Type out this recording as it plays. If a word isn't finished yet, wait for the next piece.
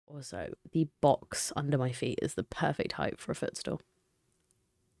Also, the box under my feet is the perfect height for a footstool.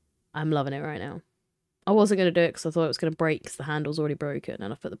 I'm loving it right now. I wasn't going to do it because I thought it was going to break because the handle's already broken,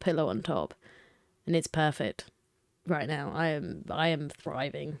 and I've put the pillow on top. And it's perfect. Right now, I am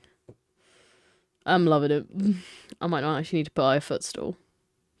thriving. I'm loving it. I might not actually need to buy a footstool.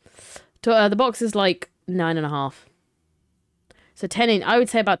 The box is like 9.5. So 10 I would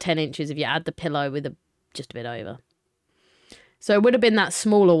say about 10 inches if you add the pillow with just a bit over. So it would have been that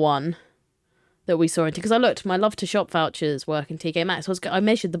smaller one that we saw into, because I looked, my Love to Shop vouchers work in TK Maxx. I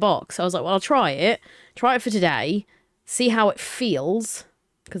measured the box. I was like, well, I'll try it for today, see how it feels,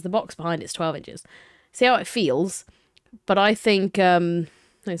 because the box behind it's 12 inches. See how it feels, but I think note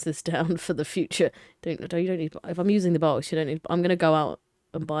this down for the future. You don't need, if I'm using the box, you don't need. I'm gonna go out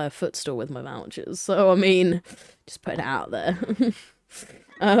and buy a footstool with my vouchers. So I mean, just putting it out there.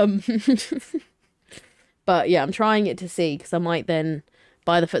 But yeah, I'm trying it to see, because I might then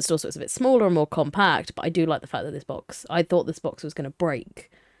buy the footstool so it's a bit smaller and more compact. But I do like the fact that this box, I thought this box was going to break.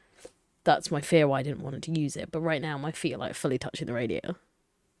 That's my fear why I didn't want to use it. But right now my feet are like fully touching the radiator.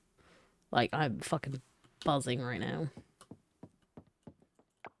 Like I'm fucking buzzing right now.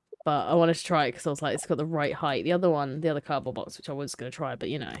 But I wanted to try it because I was like, it's got the right height. The other cardboard box, which I was going to try,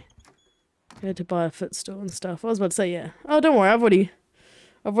 but you know. I had to buy a footstool and stuff. I was about to say, yeah. Oh, don't worry, I've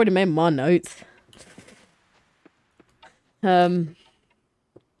already made my notes. Do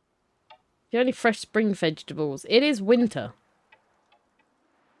you have any fresh spring vegetables? It is winter.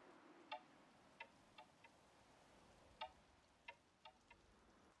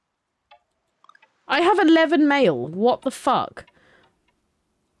 I have 11 mail. What the fuck?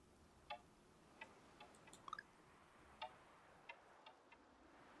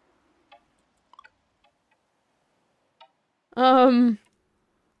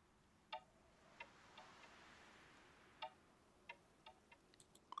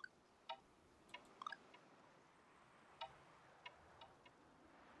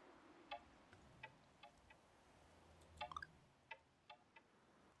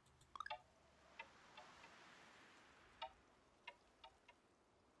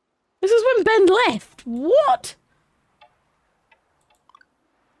 This is when Ben left. What?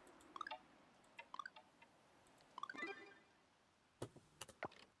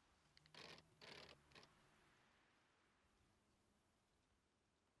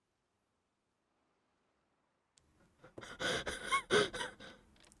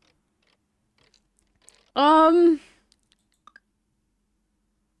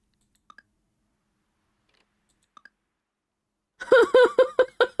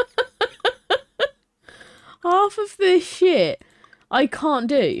 Half of this shit I can't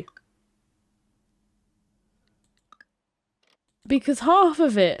do. Because half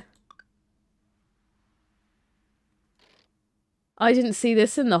of it... I didn't see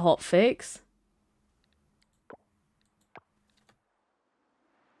this in the hotfix.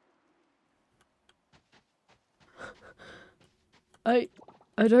 I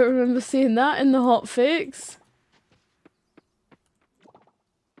don't remember seeing that in the hotfix.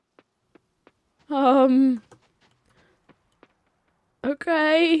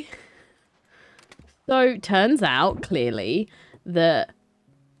 Okay. So, turns out, clearly, that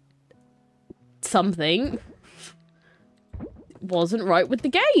something wasn't right with the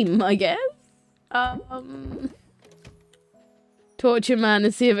game, I guess. Torture man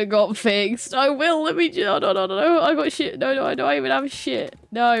and see if it got fixed. I will, let me just... No, I got shit. No, I don't even have shit.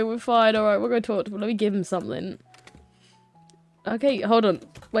 No, we're fine, alright, we're gonna talk to him. Let me give him something. Okay, hold on.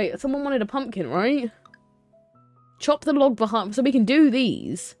 Wait, someone wanted a pumpkin, right? Chop the log behind, so we can do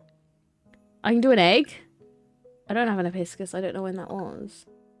these. I can do an egg. I don't have an hibiscus, I don't know when that was.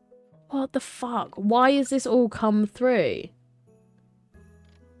 What the fuck? Why is this all come through?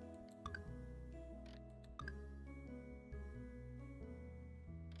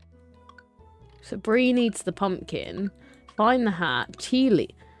 So Bree needs the pumpkin. Find the hat. Teely.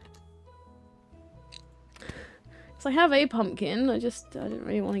 So I have a pumpkin. I didn't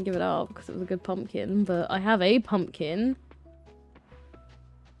really want to give it up because it was a good pumpkin. But I have a pumpkin.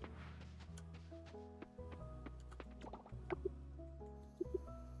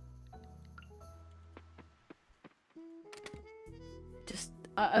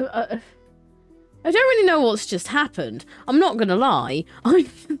 I don't really know what's just happened. I'm not gonna lie. I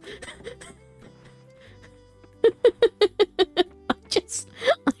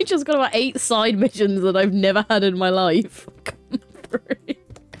just got about 8 side missions that I've never had in my life come through.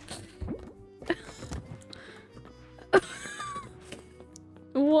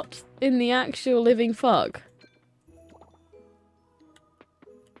 What in the actual living fuck?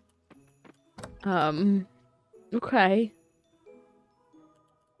 Okay.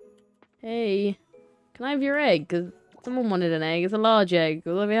 Hey, can I have your egg? Because someone wanted an egg. It's a large egg.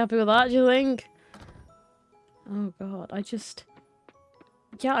 Will I be happy with that, do you think? Oh god, I just...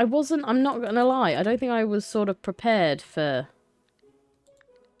 Yeah, I'm not gonna lie. I don't think I was sort of prepared for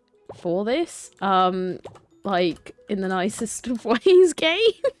this. Like, in the nicest of ways, game.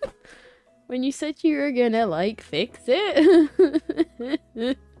 When you said you were gonna, like, fix it.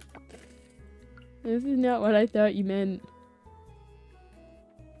 This is not what I thought you meant.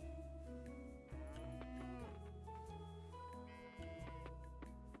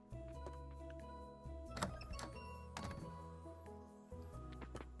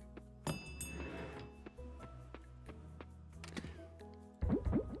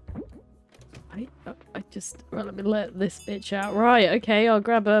 I just... Well, let me let this bitch out. Right, okay, I'll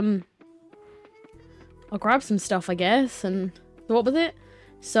grab some stuff, I guess, and... What was it?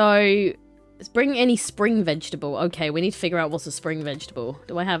 So... Bring any spring vegetable. Okay, we need to figure out what's a spring vegetable.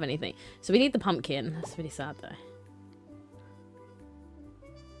 Do I have anything? So we need the pumpkin. That's really sad, though.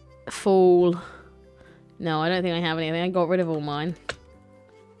 Fall. No, I don't think I have anything. I got rid of all mine.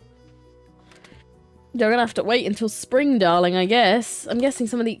 You're gonna have to wait until spring, darling, I guess. I'm guessing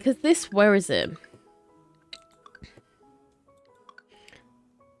some of the... Because this... Where is it?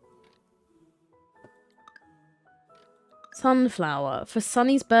 Sunflower. For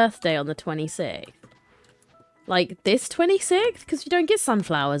Sunny's birthday on the 26th. Like, this 26th? Because you don't get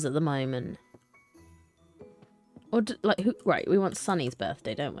sunflowers at the moment. Or, like, who... Right, we want Sunny's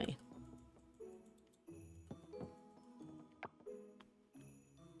birthday, don't we?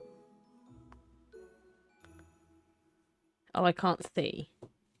 Oh, I can't see.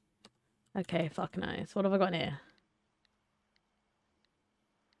 Okay, fuck knows. What have I got here?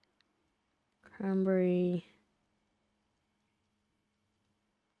 Cranberry.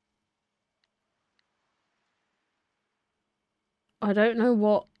 I don't know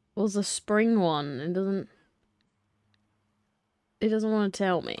what was a spring one. It doesn't want to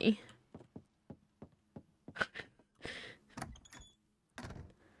tell me.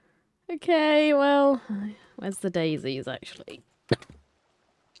 Okay, well, where's the daisies, actually?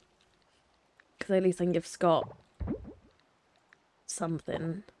 Because at least I can give Scott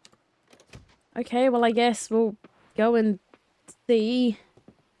something. Okay, well, I guess we'll go and see.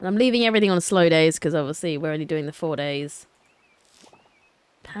 And I'm leaving everything on slow days, because obviously we're only doing the 4 days.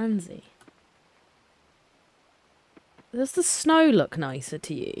 Pansy. Does the snow look nicer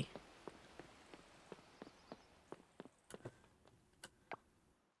to you?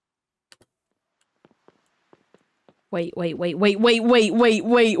 Wait.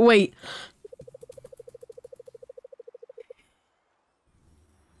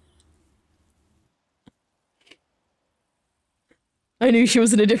 I knew she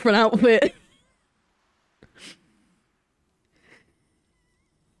was in a different outfit.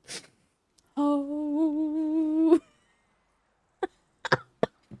 Oh.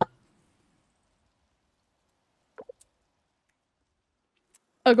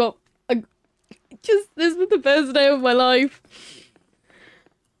 This was the best day of my life.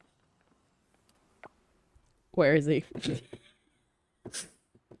 Where is he?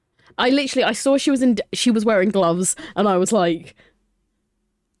 I saw she was wearing gloves, and I was like,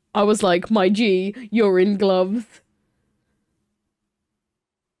 my G, you're in gloves.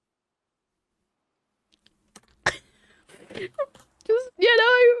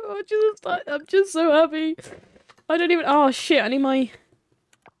 I'm just so happy. I don't even, oh shit, I need my,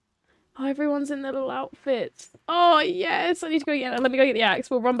 oh, everyone's in their little outfits. Oh yes, I need to go get, let me go get the axe.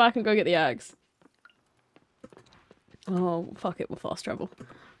 We'll run back and go get the axe. Oh, fuck it, we'll fast travel.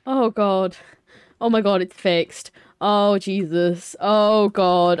 Oh god. Oh my god, it's fixed. Oh Jesus. Oh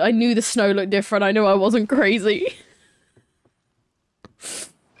god, I knew the snow looked different. I knew I wasn't crazy.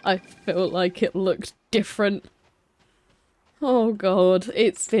 I felt like it looked different. Oh god,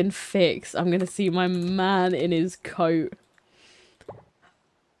 it's been fixed. I'm gonna see my man in his coat.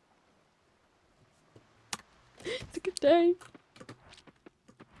 It's a good day.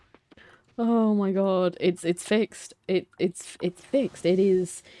 Oh my god, it's fixed. It's fixed. It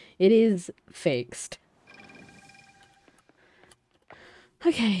is fixed.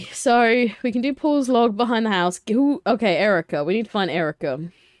 Okay, so we can do Paul's log behind the house. Okay, Erica. We need to find Erica.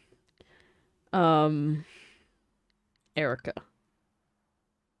 Erica.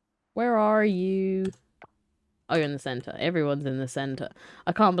 Where are you? Oh, you're in the center. Everyone's in the center.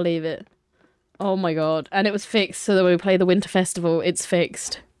 I can't believe it. Oh my god. And it was fixed so that when we play the Winter Festival, it's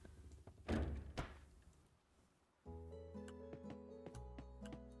fixed.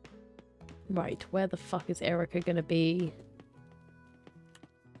 Right, where the fuck is Erica gonna be?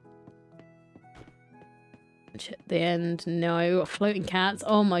 At the end, no. Floating cats.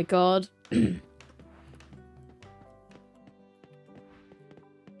 Oh my god.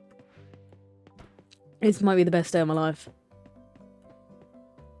 This might be the best day of my life.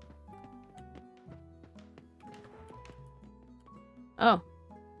 Oh.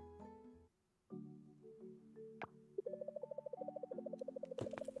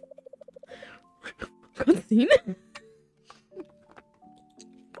 Cutscene.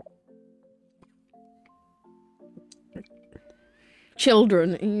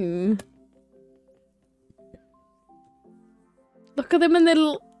 Children. Ew. Look at them in their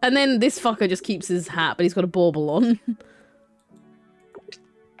little... And then this fucker just keeps his hat, but he's got a bauble on.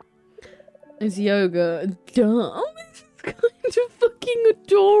 It's yoga. Oh, this is kind of fucking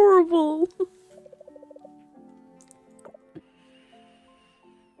adorable.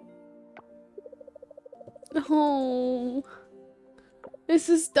 Oh. This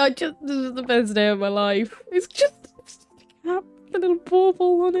is the best day of my life. It's just a little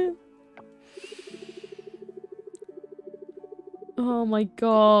bauble on it. Oh my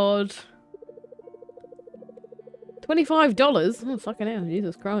god. $25? Oh fucking hell,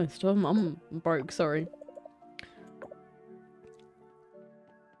 Jesus Christ. I'm broke, sorry.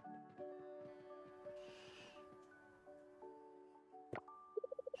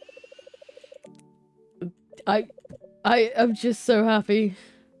 I'm just so happy.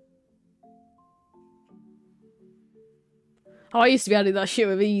 Oh, I used to be able to do that shit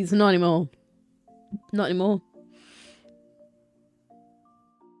with ease, not anymore. Not anymore.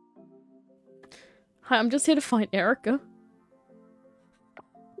 Hi, I'm just here to find Erica.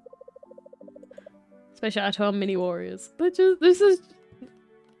 Special out to our mini warriors. But this is...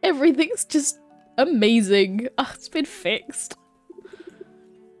 Everything's just amazing. Oh, it's been fixed.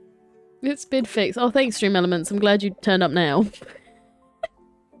 It's been fixed. Oh, thanks, Stream Elements. I'm glad you turned up now.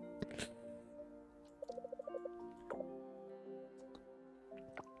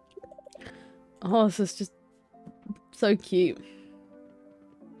 Oh, this is just so cute.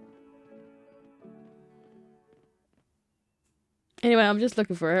 Anyway, I'm just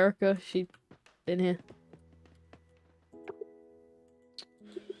looking for Erica. She's been here.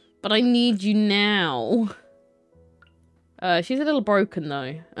 But I need you now. She's a little broken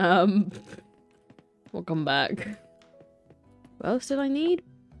though. We'll come back. What else did I need?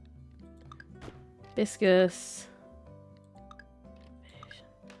 Biscus.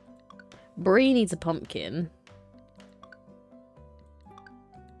 Bree needs a pumpkin.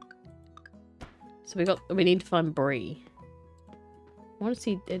 So we need to find Bree. I want to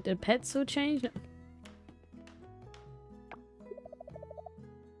see, did pets still change? No.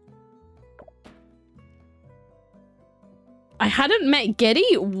 I hadn't met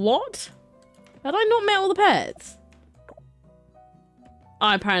Geddy? What? Had I not met all the pets?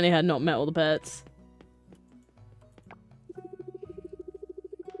 I apparently had not met all the pets.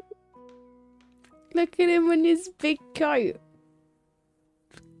 Look at him in his big coat.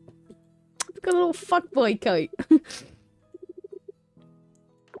 He's got a little fuckboy coat.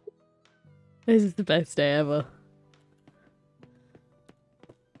 This is the best day ever.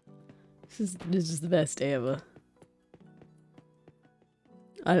 This is the best day ever.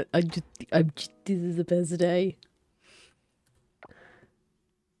 I'm just, this is the best day.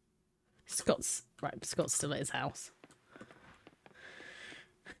 Scott's still at his house.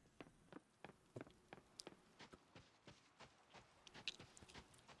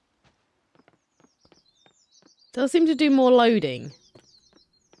 Does seem to do more loading.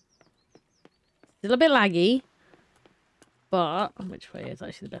 Still a bit laggy. But which way is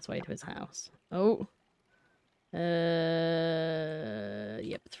actually the best way to his house? Oh. Yep,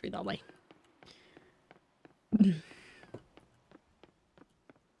 through that way.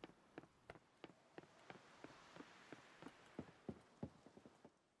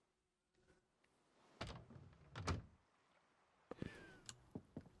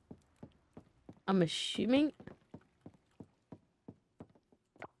 I'm assuming.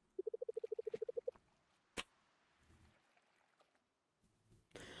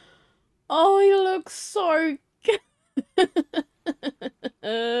 Oh, he looks so good.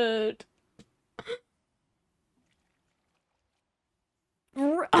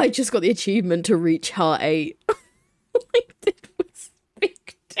 I just got the achievement to reach Heart 8. All I did was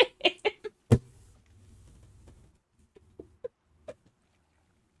speak to him.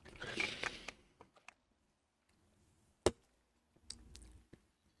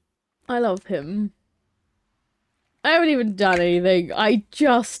 I love him. I haven't even done anything. I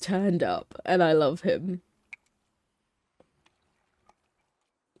just turned up and I love him.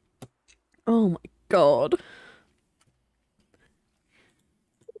 Oh my god.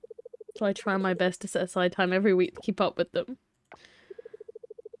 So I try my best to set aside time every week to keep up with them.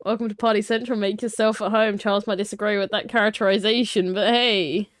 Welcome to Party Central, make yourself at home. Charles might disagree with that characterization, but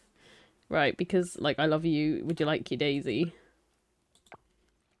hey. Right, because, like, I love you. Would you like your Daisy?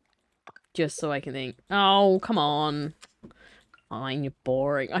 Just so I can think. Oh, come on. Fine, you're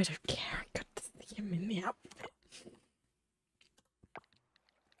boring. I don't care. I got to see him in the outfit.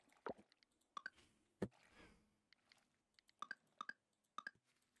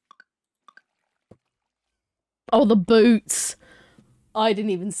 Oh, the boots. I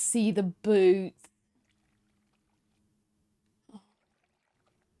didn't even see the boots.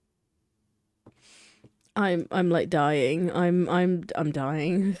 I'm like dying. I'm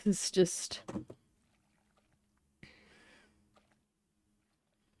dying. It's just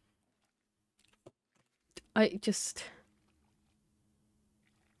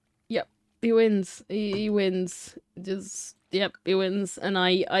Yep, he wins. He wins. Just yep, he wins. And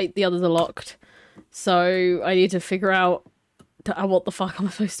the others are locked. So I need to figure out what the fuck am I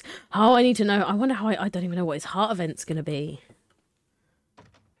supposed to... Oh, I need to know. I wonder how I don't even know what his heart event's gonna be.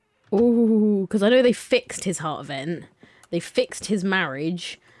 Ooh, because I know they fixed his heart event. They fixed his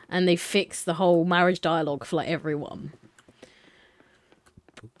marriage. And they fixed the whole marriage dialogue for, like, everyone.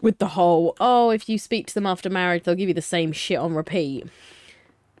 With the whole, oh, if you speak to them after marriage, they'll give you the same shit on repeat.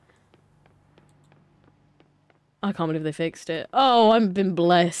 I can't believe they fixed it. Oh, I've been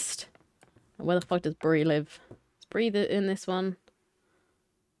blessed. Where the fuck does Bree live? Is Bree in this one?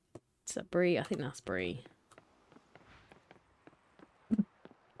 Is that Bree? I think that's Bree.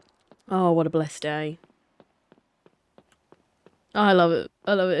 Oh, what a blessed day. Oh, I love it.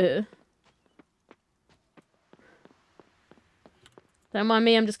 I love it here. Don't mind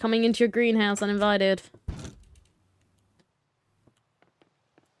me, I'm just coming into your greenhouse uninvited.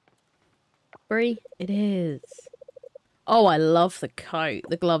 Bree? It is. Oh, I love the coat.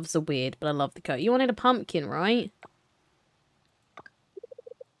 The gloves are weird, but I love the coat. You wanted a pumpkin, right?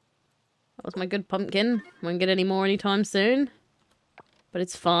 That was my good pumpkin. Won't get any more anytime soon. But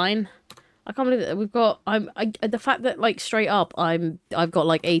it's fine. I can't believe that we've got... the fact that, like, straight up, I've got,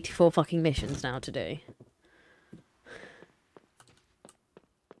 like, 84 fucking missions now to do.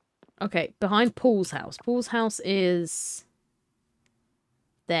 Okay, behind Paul's house. Paul's house is...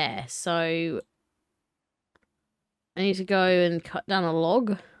 there, so... I need to go and cut down a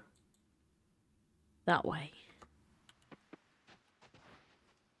log. That way.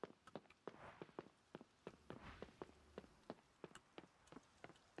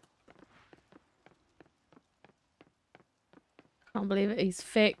 Can't believe it. He's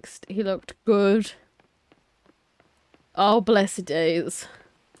fixed. He looked good. Oh, blessed days.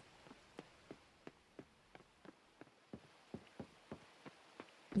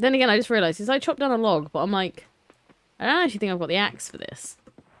 Then again, I just realised, since I chopped down a log, but I'm like, I don't actually think I've got the axe for this.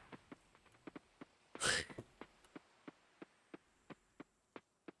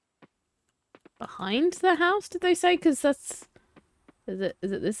 Behind the house, did they say? Because that's... Is it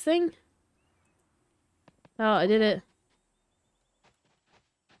this thing? Oh, I did it.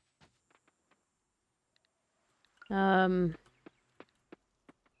 I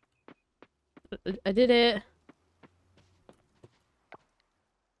did it.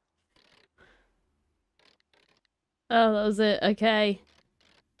 Oh, that was it. Okay.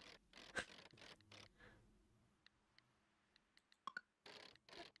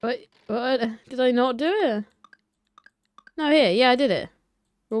 What? Did I not do it? No, here. Yeah, I did it.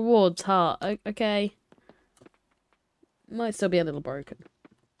 Rewards, heart. Okay. Might still be a little broken.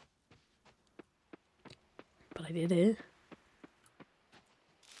 But I did it.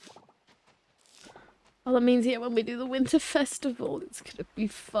 Oh, that means, yeah, when we do the winter festival, it's gonna be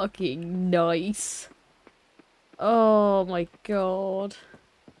fucking nice. Oh my god.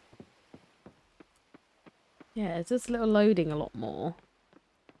 Yeah, it's just a little loading a lot more.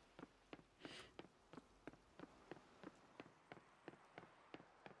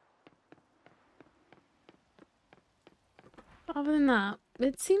 Other than that,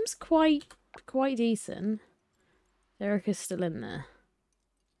 it seems quite decent. Erica's still in there.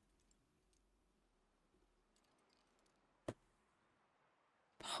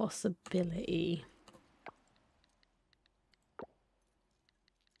 Possibility.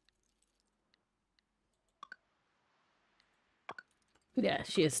 Yeah,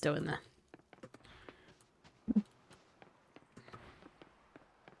 she is still in there.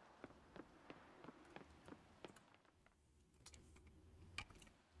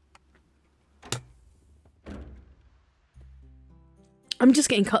 I'm just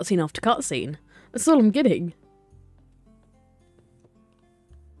getting cutscene after cutscene. That's all I'm getting.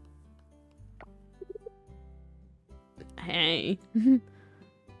 Hey.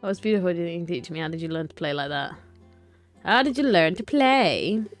 Oh, it's beautiful. You didn't teach me. How did you learn to play like that? How did you learn to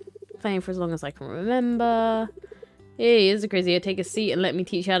play? Playing for as long as I can remember. Hey, here's a crazy. Take a seat and let me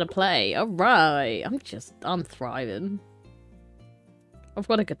teach you how to play. Alright. I'm thriving. I've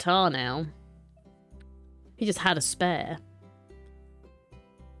got a guitar now. He just had a spare.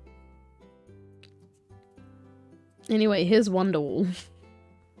 Anyway, here's Wonderwall.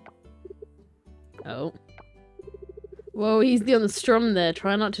 Oh. Whoa, he's on the strum there.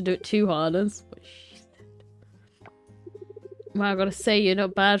 Try not to do it too hard. That's what she said. Wow, I gotta say, you're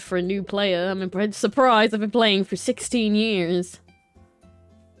not bad for a new player. I'm surprised. I've been playing for 16 years.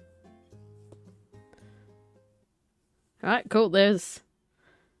 Alright, cool. There's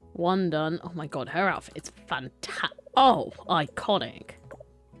one done. Oh my god, her outfit is fantastic. Oh, iconic.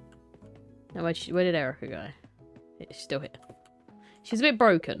 Now, where did Erica go? Yeah, she's still here. She's a bit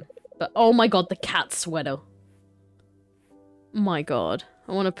broken. But oh my god, the cat sweater. My god.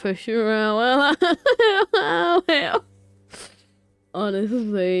 I want to push her out.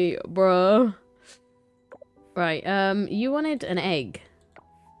 Honestly, bro. Right, you wanted an egg.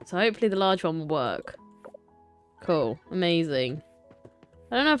 So hopefully the large one will work. Cool. Amazing.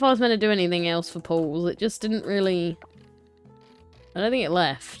 I don't know if I was meant to do anything else for pools. It just didn't really... I don't think it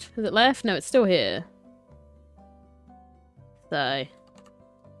left. Has it left? No, it's still here. So...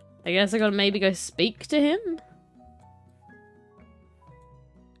 I guess I gotta maybe go speak to him?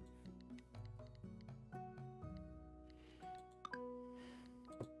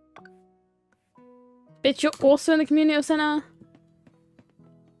 Bitch, you're also in the community center?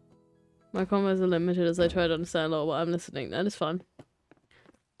 My combos are limited as I try to understand a lot of what I'm listening. That is fine.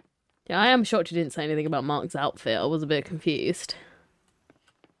 Yeah, I am shocked you didn't say anything about Mark's outfit. I was a bit confused.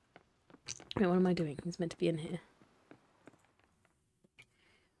 Wait, what am I doing? He's meant to be in here.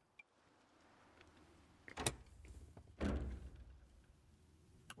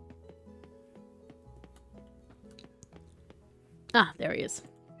 Ah, there he is.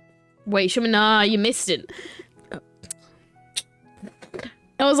 Wait, nah, you missed it. That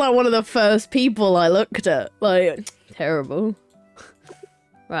was like one of the first people I looked at. Like, terrible.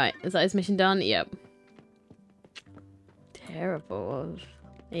 Right, is that his mission done? Yep. Terrible.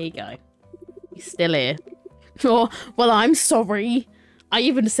 There you go. He's still here. Oh, well, I'm sorry. I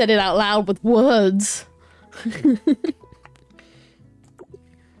even said it out loud with words.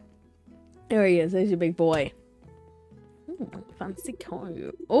 There he is. There's your big boy. Ooh, fancy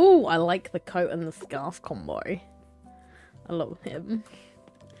coat. Oh, I like the coat and the scarf combo. I love him.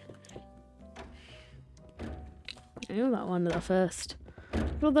 I know that one at the first. Look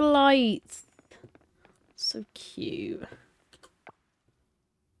at all the lights. So cute.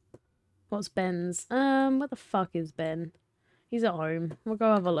 What's Ben's? Where the fuck is Ben? He's at home. We'll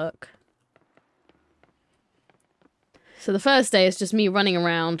go have a look. So the first day is just me running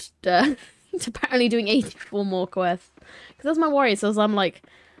around, apparently doing 84 more quests. Because that's my worry. So I'm like,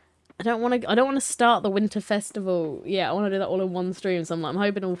 I don't want to start the winter festival. Yeah, I want to do that all in one stream. So I'm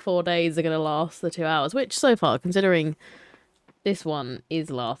hoping all 4 days are gonna last the 2 hours. Which so far, considering this one is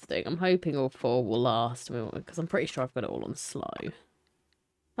lasting, I'm hoping all 4 will last. Because I'm pretty sure I've got it all on slow.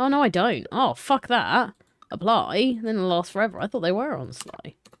 Oh no, I don't. Oh fuck that. Apply, then it'll last forever. I thought they were on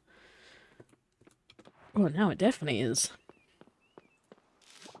slow. Oh, now it definitely is.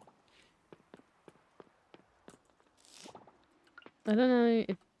 I don't know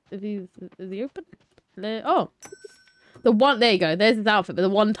if he's... Is he open? Oh! The one... There you go. There's his outfit, but the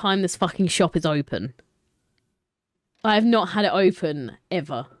one time this fucking shop is open. I have not had it open,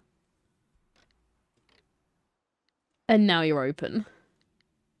 ever. And now you're open.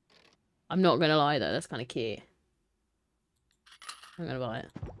 I'm not gonna lie, though. That's kind of cute. I'm gonna buy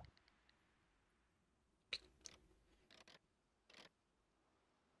it.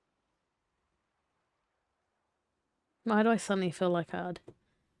 Why do I suddenly feel like I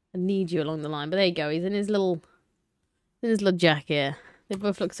need you along the line? But there you go. He's in his little jacket. They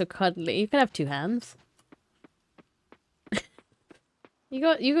both look so cuddly. You can have 2 hands. You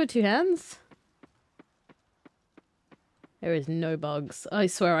got 2 hands? There is no bugs. I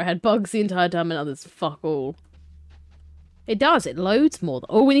swear I had bugs the entire time and others fuck all. It does. It loads more.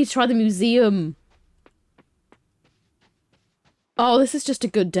 Oh, we need to try the museum. Oh, this is just a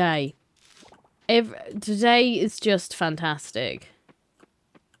good day. Today is just fantastic.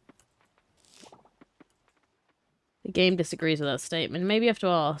 The game disagrees with that statement. Maybe you have to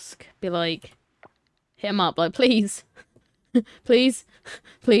ask. Be like, hit him up. Like, please. Please.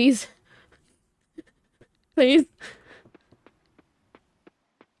 Please. Please.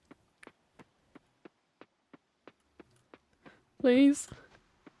 Please.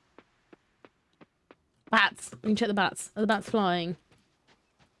 Bats. We can check the bats. Are the bats flying?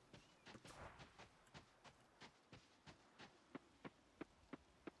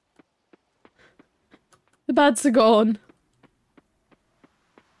 The bats are gone.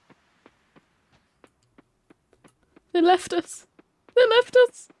 They left us. They left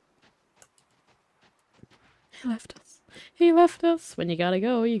us. He left us. He left us. When you gotta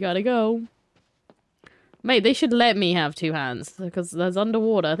go, you gotta go. Mate, they should let me have two hands, because there's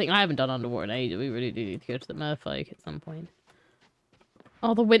underwater. I think I haven't done underwater in ages. We really do need to go to the Merfolk at some point.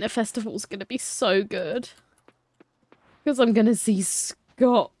 Oh, the Winter Festival's gonna be so good. Because I'm gonna see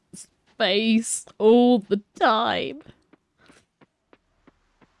Scott's face all the time.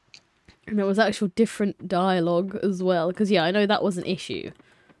 And there was actual different dialogue as well. Because, yeah, I know that was an issue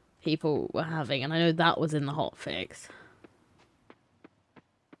people were having. And I know that was in the hotfix.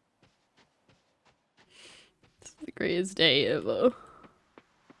 It's the greatest day ever.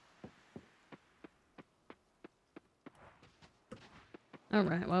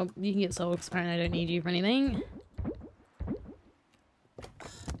 Alright, well, you can get sold because apparently I don't need you for anything.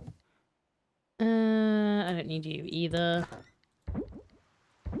 I don't need you either.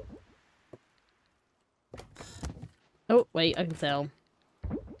 Oh, wait, I can sell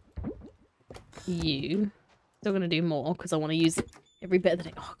you. Still gonna do more because I want to use every bit of the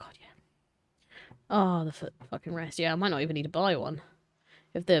day. Oh, God, yeah. Oh, the fucking rest. Yeah, I might not even need to buy one.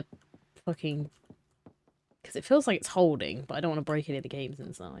 If the fucking... Because it feels like it's holding, but I don't want to break any of the games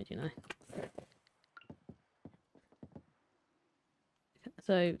inside, you know?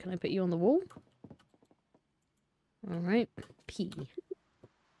 So, can I put you on the wall? Alright. P.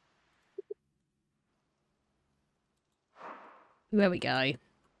 There we go.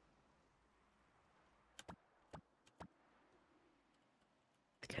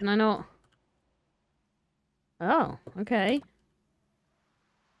 Can I not? Oh, okay.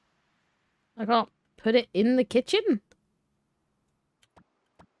 I can't put it in the kitchen?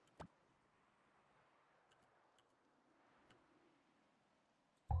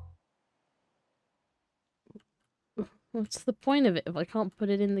 What's the point of it if I can't put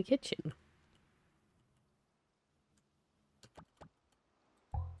it in the kitchen?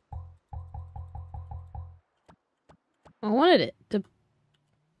 I wanted it to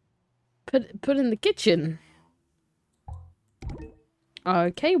put in the kitchen.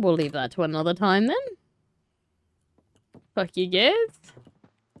 Okay, we'll leave that to another time then. Fuck you guys.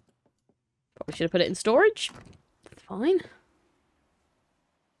 Probably should have put it in storage. Fine.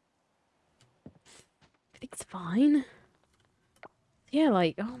 Everything's fine. Yeah,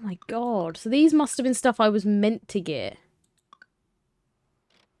 like, oh my god. So these must have been stuff I was meant to get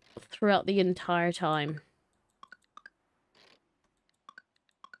throughout the entire time.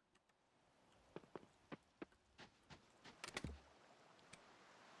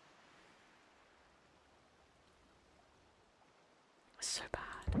 So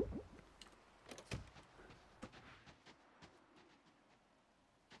bad.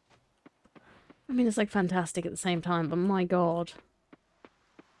 I mean, it's like fantastic at the same time, but my god.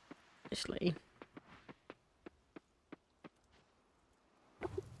 Actually.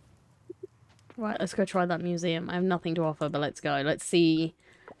 Right, let's go try that museum. I have nothing to offer, but let's go. Let's see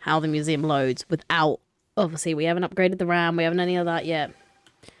how the museum loads without... Obviously, we haven't upgraded the RAM. We haven't any of that yet.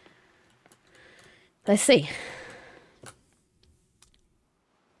 Let's see.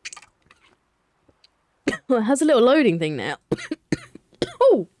 Well, it has a little loading thing now.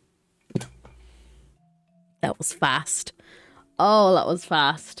 Oh! That was fast. Oh, that was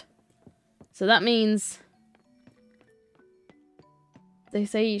fast. So that means... They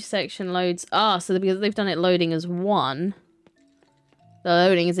say each section loads... Ah, so because they've done it loading as one, the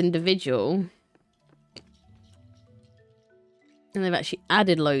loading is individual. And they've actually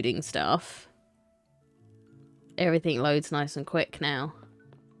added loading stuff. Everything loads nice and quick now.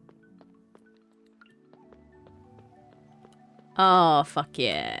 Oh, fuck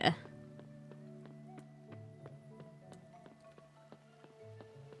yeah.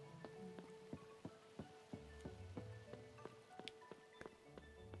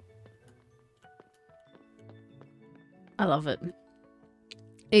 I love it.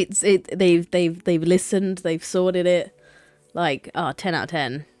 They've listened, they've sorted it. Like, 10 out of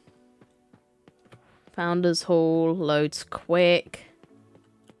 10. Founders Hall loads quick.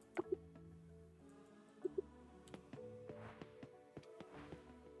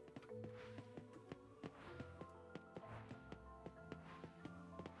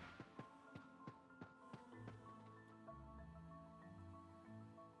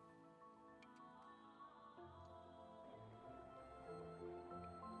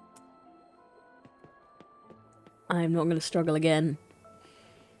 I'm not going to struggle again.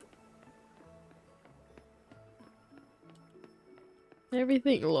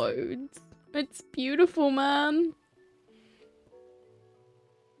 Everything loads. It's beautiful, man.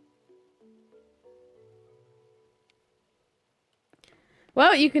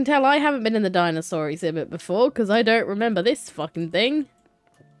 Well, you can tell I haven't been in the dinosaur exhibit before, because I don't remember this fucking thing.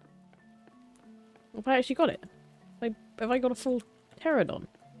 Have I actually got it? Have I got a full pterodon?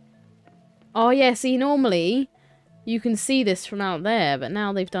 Oh yeah, see, normally you can see this from out there, but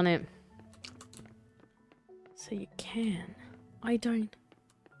now they've done it so you can. I don't...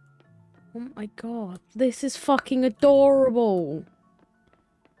 Oh my god, this is fucking adorable.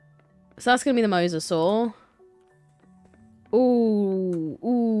 So that's gonna be the mosasaur. Ooh,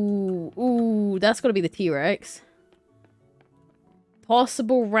 ooh, ooh, that's gotta be the T-Rex.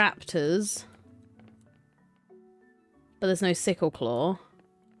 Possible raptors. But there's no sickle claw.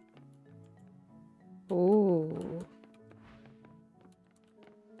 Ooh.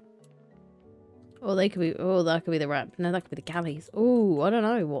 Oh, they could be... Oh, that could be the rap... No, that could be the galleys. Ooh, I don't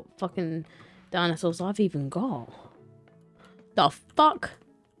know what fucking dinosaurs I've even got. The fuck?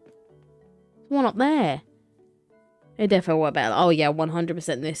 There's one up there. It definitely worked better. Oh, yeah,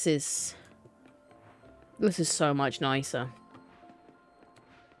 100% this is... This is so much nicer.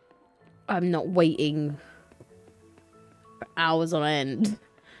 I'm not waiting for hours on end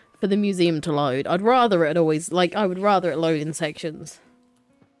for the museum to load. I'd rather it always... Like, I would rather it load in sections.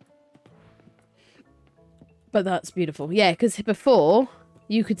 But that's beautiful. Yeah, because before,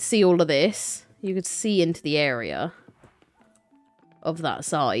 you could see all of this. You could see into the area of that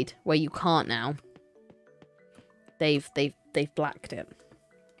side, where you can't now. They've blacked it.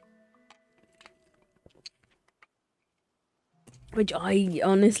 Which I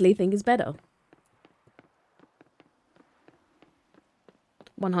honestly think is better.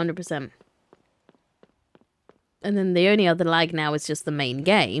 100%. And then the only other lag now is just the main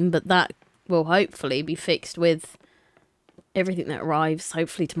game, but that will hopefully be fixed with everything that arrives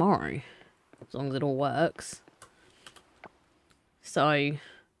hopefully tomorrow, as long as it all works. So yeah,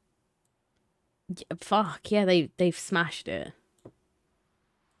 fuck yeah, they've smashed it.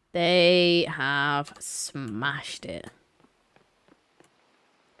 They have smashed it.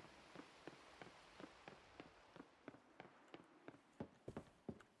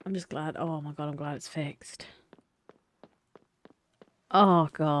 I'm just glad. Oh my god, I'm glad it's fixed. Oh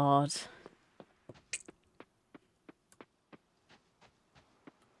god.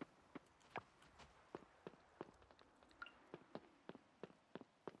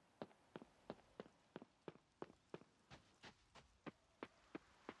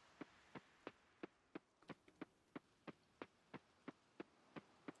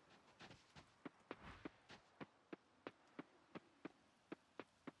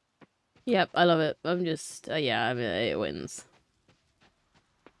 Yep, I love it. I'm just, yeah, I mean, it wins.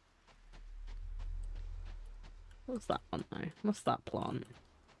 What's that one though? What's that plant?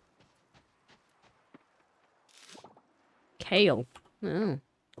 Kale. Oh.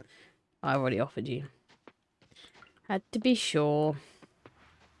 I already offered you. Had to be sure.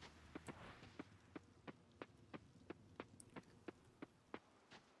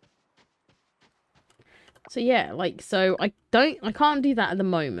 So yeah, like, so I can't do that at the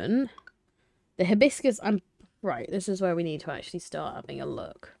moment. The hibiscus, right, this is where we need to actually start having a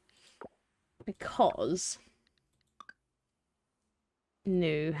look. Because...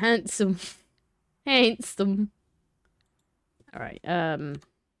 No, handsome. Handsome. Alright,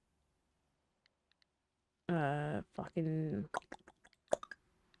 fucking...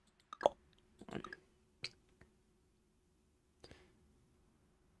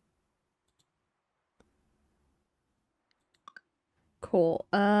 Cool,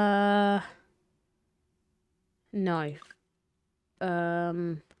 no.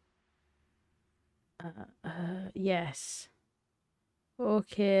 Yes.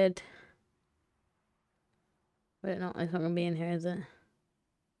 Orchid. Wait, no, it's not gonna be in here, is it?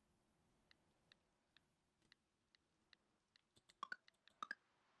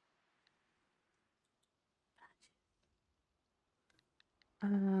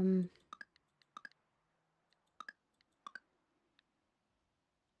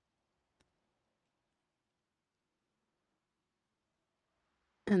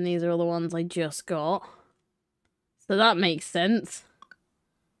 And these are all the ones I just got. So that makes sense.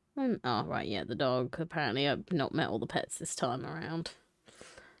 Oh, right, yeah, the dog. Apparently I've not met all the pets this time around.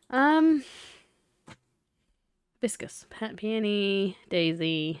 Hibiscus. Pet peony.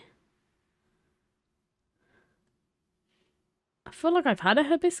 Daisy. I feel like I've had a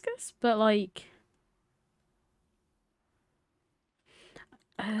hibiscus, but like...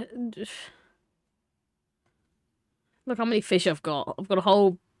 Look how many fish I've got. I've got a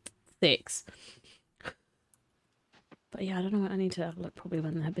whole 6. But yeah, I don't know what I need to have a look probably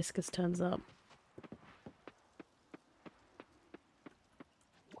when the hibiscus turns up.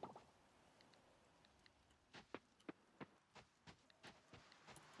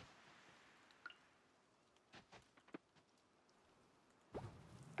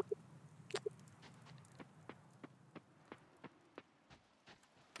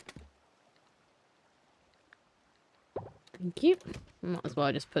 Thank you. Might as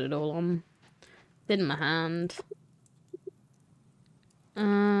well just put it all on. It's in my hand.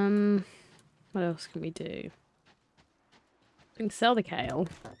 What else can we do? We can sell the kale.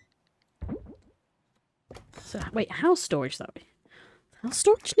 So, wait, house storage, though. House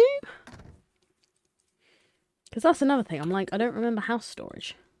storage new? Because that's another thing. I'm like, I don't remember house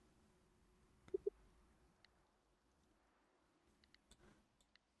storage.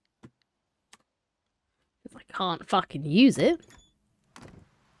 Because I can't fucking use it. I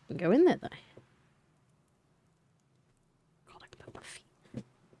can go in there, though. God, I can put my feet...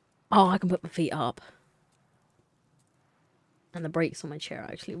 Oh, I can put my feet up. And the brakes on my chair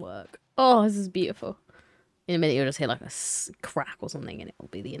actually work. Oh, this is beautiful. In a minute, you'll just hear like a crack or something, and it'll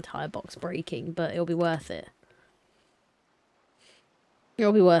be the entire box breaking, but it'll be worth it.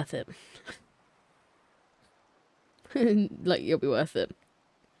 It'll be worth it. Like, it'll be worth it.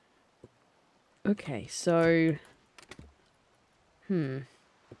 Okay, so...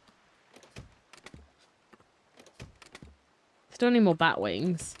 Still need more bat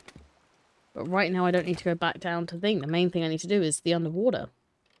wings. But right now I don't need to go back down to the thing. The main thing I need to do is the underwater.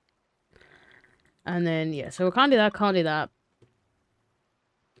 And then, yeah, so we can't do that, can't do that.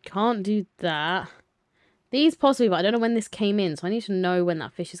 Can't do that. These possibly, but I don't know when this came in, so I need to know when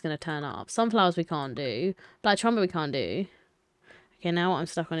that fish is going to turn up. Sunflowers we can't do. Black trumpet we can't do. Okay, now what I'm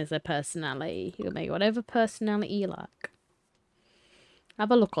stuck on is their personality. You can make whatever personality you like.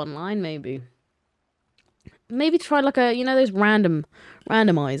 Have a look online, maybe. Maybe try like a, you know, those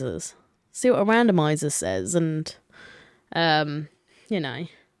randomizers. See what a randomizer says, and, you know.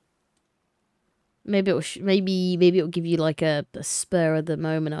 Maybe it'll give you like a spur of the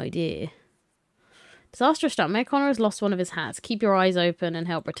moment idea. Disastrous start. Mayor Connor has lost one of his hats. Keep your eyes open and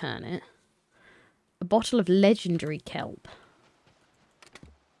help return it. A bottle of legendary kelp.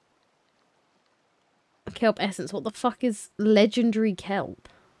 Kelp essence. What the fuck is legendary kelp?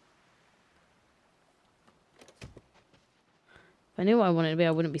 If I knew what I wanted to be,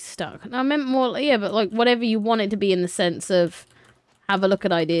 I wouldn't be stuck. No, I meant more, yeah, but like whatever you want it to be in the sense of have a look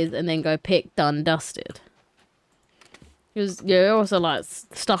at ideas and then go pick, done, dusted. Because you're also like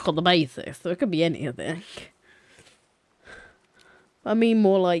stuck on the basics, so it could be anything. I mean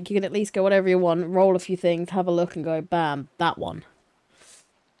more like you can at least go whatever you want, roll a few things, have a look and go bam, that one.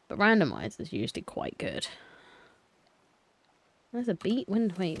 But randomize is usually quite good. There's a beat. When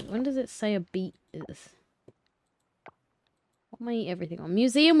does it say a beat is? What am I everything on?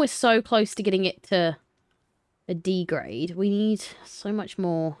 Museum, we're so close to getting it to a D grade. We need so much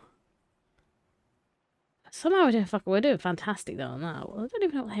more. Somehow we're doing fantastic though on that. Well, I don't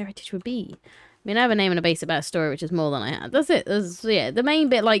even know what heritage would be. I mean, I have a name and a base about a story, which is more than I had. That's it. Yeah, the main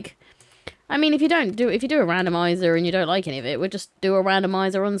bit, like, I mean, if you do a randomizer and you don't like any of it, we'll just do a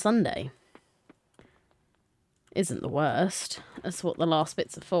randomizer on Sunday. Isn't the worst. That's what the last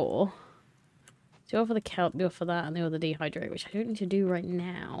bits are for. So you offer the kelp, you offer that, and the other dehydrate, which I don't need to do right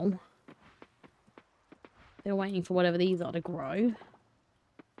now. They're waiting for whatever these are to grow.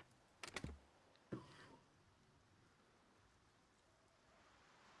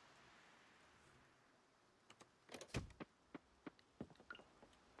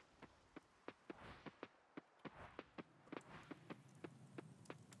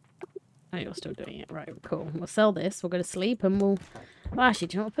 Oh, you're still doing it. Right, cool. We'll sell this, we'll go to sleep, and we'll... Well, actually,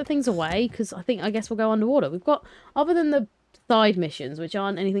 do you know what? Put things away, because I guess we'll go underwater. We've got... Other than the side missions, which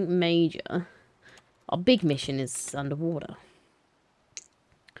aren't anything major, our big mission is underwater.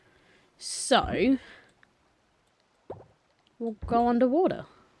 So... we'll go underwater.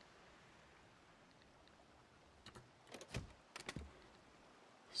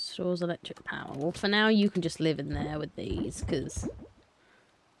 Stores electric power. Well, for now, you can just live in there with these, because...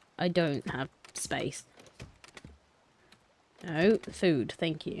 I don't have space. No, food,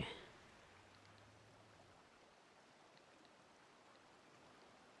 thank you.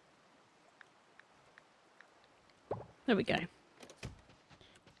 There we go.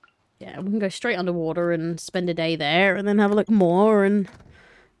 Yeah, we can go straight underwater and spend a day there and then have a look more and...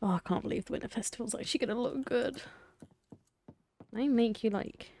 Oh, I can't believe the Winter Festival's actually going to look good. They make you,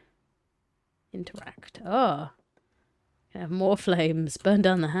 like, interact. Oh. Have more flames. Burn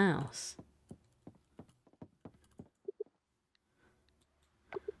down the house.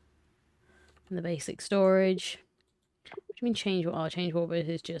 And the basic storage. What do you mean change what? Oh, change what, but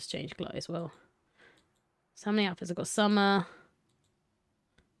it's just change glow as well. So how many outfits? I've got summer,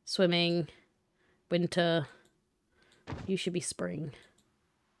 swimming, winter. You should be spring.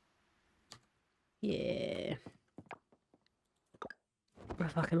 Yeah. I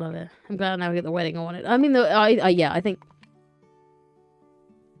fucking love it. I'm glad now we get the wedding I wanted. I mean, yeah, I think...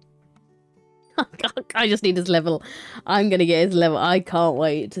 I just need his level. I'm gonna get his level. I can't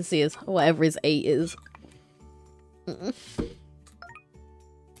wait to see his whatever his 8 is.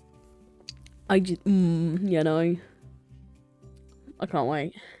 I just, you know. I can't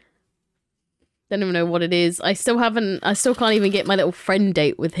wait. Don't even know what it is. I still can't even get my little friend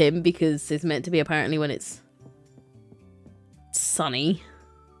date with him because it's meant to be apparently when it's sunny.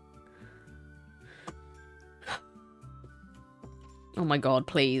 Oh my god,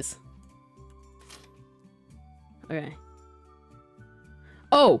 please. Okay.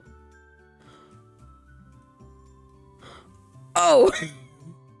 Oh! Oh!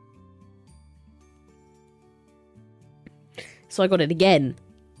 So I got it again.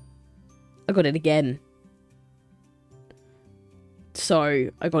 I got it again. So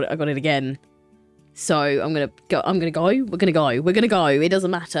I got it again. So I'm gonna go. We're gonna go. It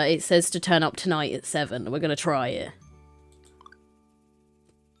doesn't matter. It says to turn up tonight at 7. We're gonna try it.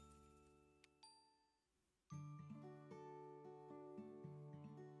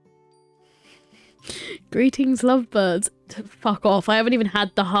 Greetings, lovebirds. Fuck off. I haven't even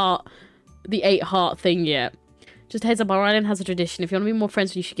had the 8 heart thing yet. Just a heads up, our island has a tradition. If you want to be more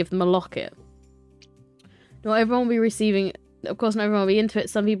friends, you should give them a locket. Not everyone will be receiving... Of course, not everyone will be into it.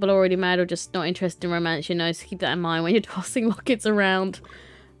 Some people are already mad or just not interested in romance, you know, so keep that in mind when you're tossing lockets around.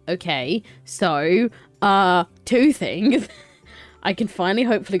 Okay, so, 2 things. I can finally,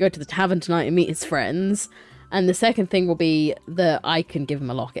 hopefully, go to the tavern tonight and meet his friends. And the second thing will be that I can give him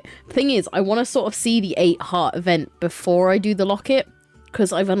a locket. The thing is, I want to sort of see the 8 heart event before I do the locket.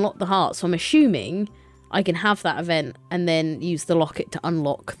 Because I've unlocked the heart, so I'm assuming I can have that event and then use the locket to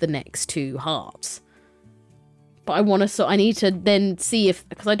unlock the next 2 hearts. But I need to then see if,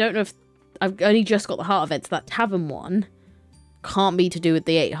 because I don't know if, I've only just got the heart event, so that tavern one can't be to do with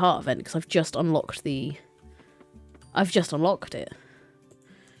the 8 heart event, because I've just unlocked it.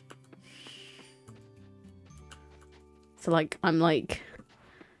 So, like, I'm, like,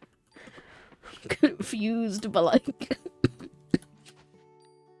 confused, but, like,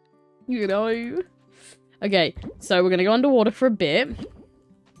 you know? Okay, so we're gonna go underwater for a bit,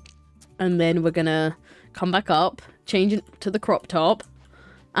 and then we're gonna come back up, change it to the crop top,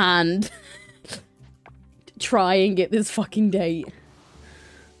 and try and get this fucking date.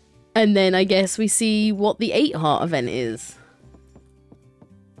 And then I guess we see what the 8 heart event is.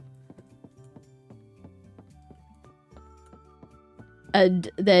 And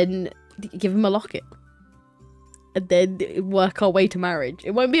then give him a locket. And then work our way to marriage.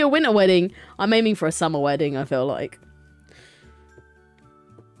 It won't be a winter wedding. I'm aiming for a summer wedding, I feel like.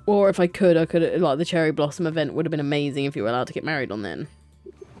 Or if I could, like, the cherry blossom event would have been amazing if you were allowed to get married on then.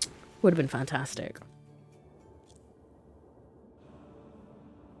 Would have been fantastic.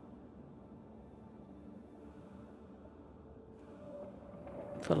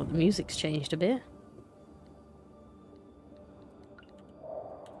 I feel like the music's changed a bit.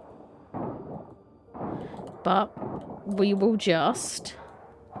 But we will just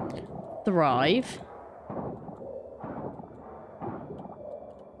thrive.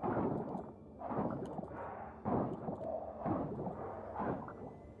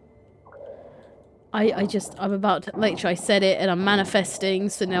 I'm about to, literally, I said it and I'm manifesting,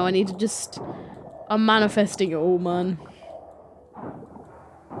 so now I need to just, I'm manifesting it all, man.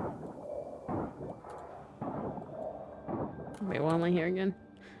 Wait, why am I here again?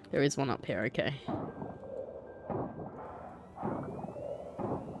 There is one up here, okay.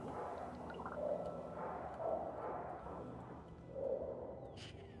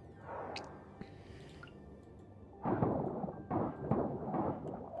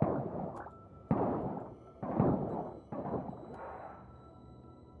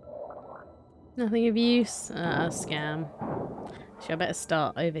 Nothing of use? Scam. Actually, I better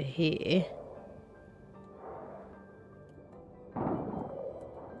start over here.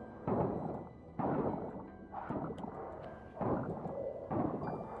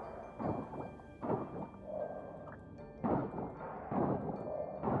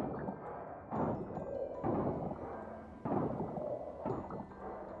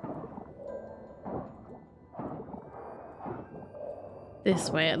 This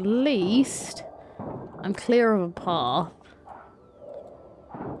way, at least I'm clear of a path.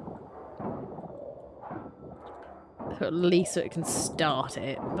 So at least so it can start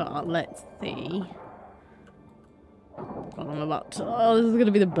it, but let's see. God, I'm about to, oh, this is gonna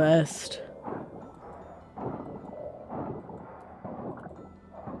be the best.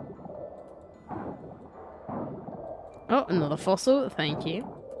 Oh, another fossil, thank you.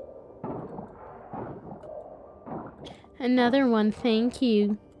 Another one, thank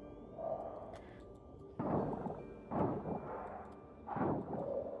you.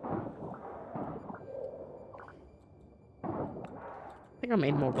 think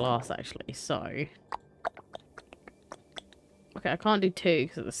I made more glass, actually, so... Okay, I can't do 2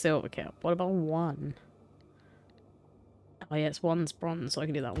 because of the silver cup. What about 1? Oh, yeah, it's 1's bronze, so I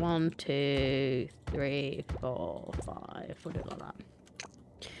can do that. 1, 2, 3, 4, 5. We'll do it like that.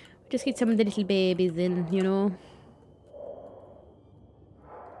 Just get some of the little babies in, you know?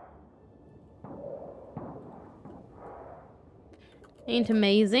 Ain't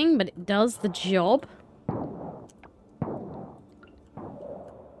amazing, but it does the job.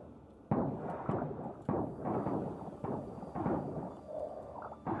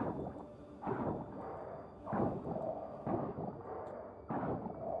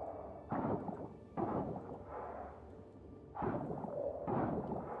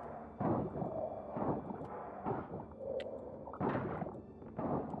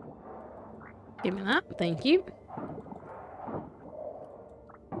 Give me that, thank you.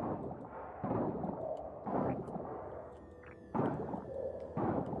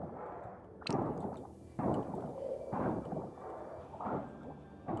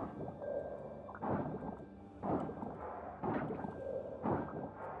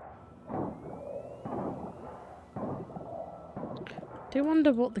 I do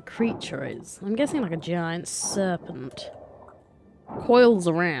wonder what the creature is. I'm guessing like a giant serpent. Coils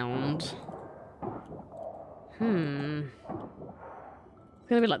around.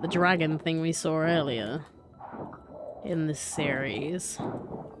 It's gonna be like the dragon thing we saw earlier in this series.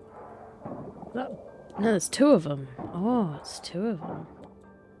 No, there's 2 of them. Oh, it's 2 of them.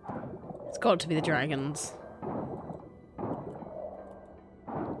 It's got to be the dragons.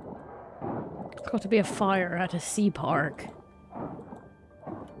 It's got to be a fire at a sea park.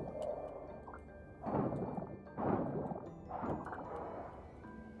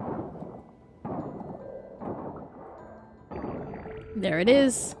 There it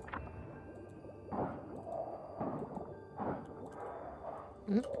is.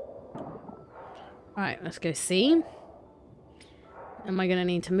 Alright, let's go see. Am I gonna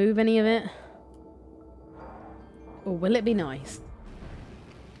need to move any of it? Or will it be nice?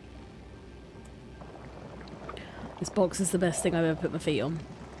 This box is the best thing I've ever put my feet on.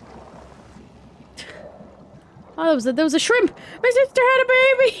 Oh, there was a shrimp! My sister had a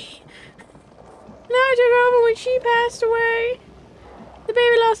baby! And I took over when she passed away. The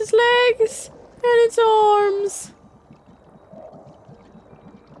baby lost its legs and its arms.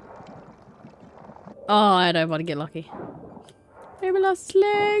 Oh, I don't want to get lucky. Baby lost its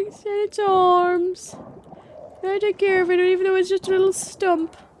legs and its arms. I take care of it, even though it's just a little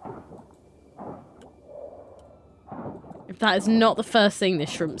stump. If that is not the first thing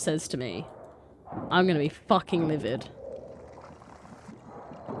this shrimp says to me, I'm gonna be fucking livid.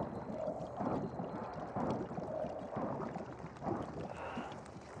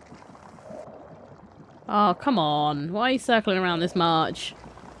 Oh, come on. Why are you circling around this much?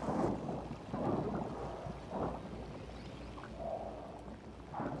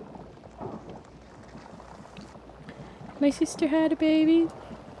 My sister had a baby.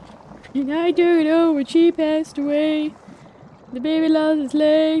 And I took it over when she passed away. The baby lost its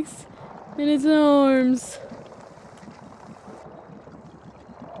legs and its arms.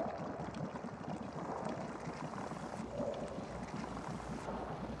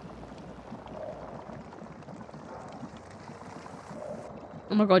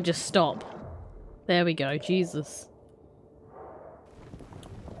 Oh my god, just stop. There we go, Jesus.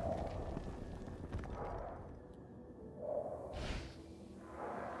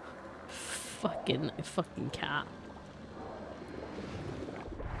 Fucking cat.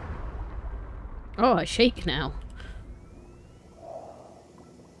 Oh, I shake now.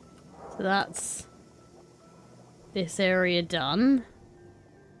 So that's this area done.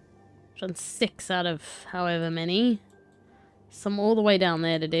 Done 6 out of however many. Some all the way down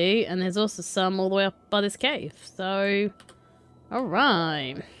there to do, and there's also some all the way up by this cave. So,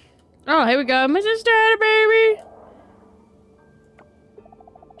 alright. Oh, here we go. My sister had a baby.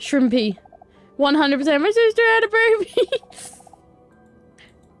 Shrimpy. 100% my sister had a baby.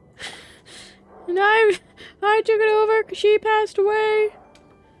 And I took it over because she passed away.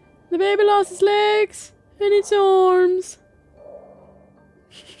 The baby lost its legs and its arms.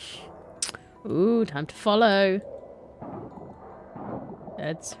 Ooh, time to follow.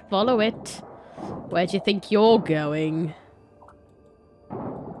 Let's follow it. Where do you think you're going?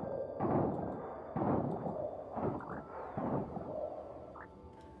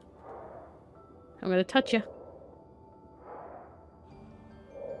 I'm gonna touch you.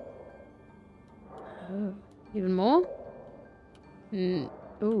 Oh, even more?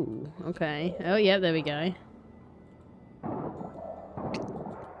 Ooh, okay. Oh, yeah, there we go.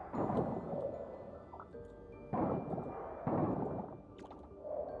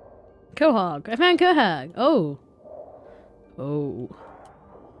 Quahog. I found Quahog. Oh. Oh.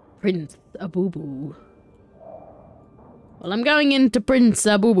 Prince Abubu. Well, I'm going into Prince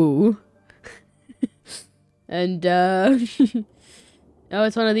Abubu. And, oh,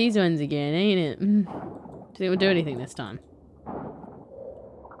 it's one of these ones again, ain't it? Do you think we'll do anything this time?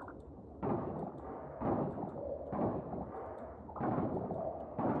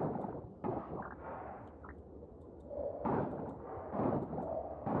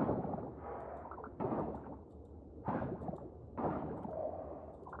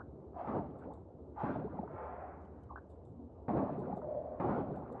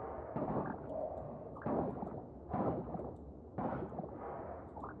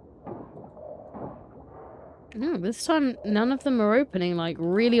 No, this time none of them are opening, like,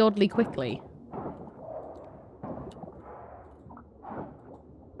 really oddly quickly.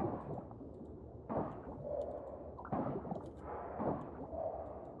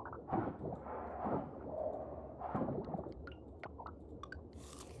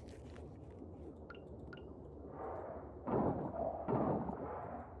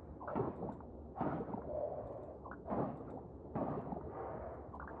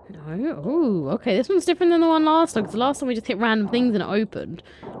 No? Oh, okay, this one's different than the one last time, because the last time we just hit random things and it opened.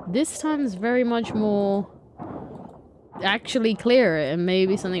 This time is very much more... actually clear it and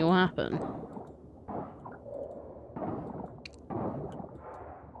maybe something will happen.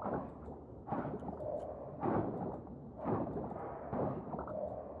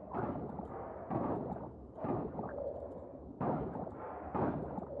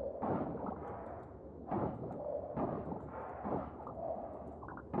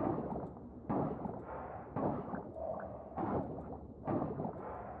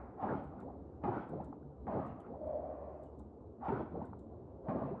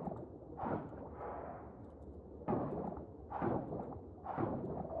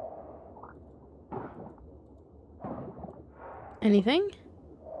 Anything?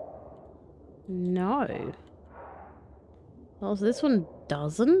 No. Well, so this one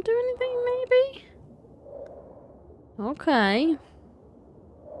doesn't do anything, maybe? Okay.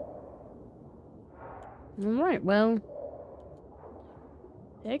 Alright, well...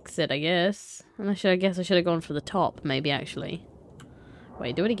 exit, I guess. Unless I guess I should have gone for the top, maybe, actually.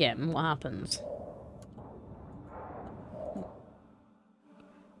 Wait, do it again. What happens?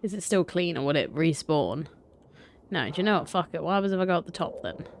 Is it still clean, or would it respawn? No, do you know what? Fuck it. What happens if I go up the top,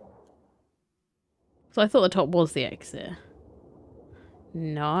 then? So I thought the top was the exit.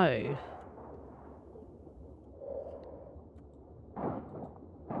 No.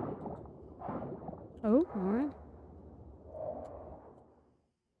 Oh, alright.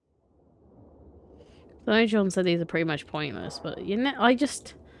 So I know John said these are pretty much pointless, but you know, I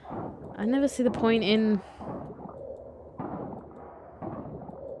never see the point in...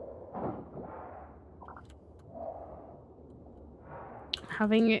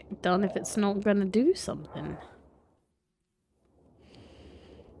 having it done if it's not gonna do something.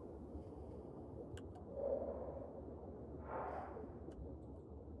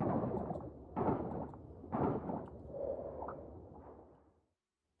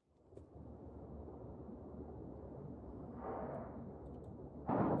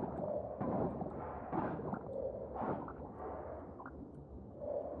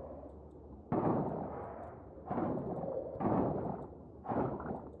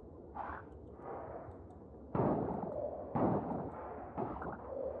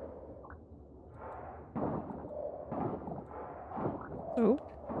 Oh.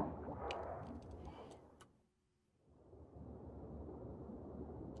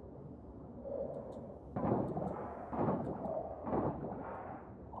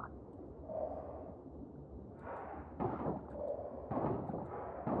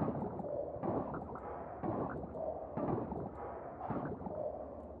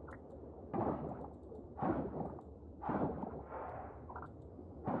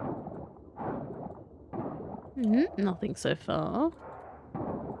 Nothing so far.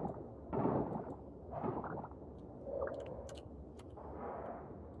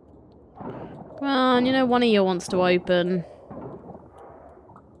 Come on, you know one of you wants to open.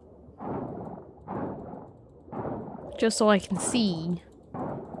 Just so I can see.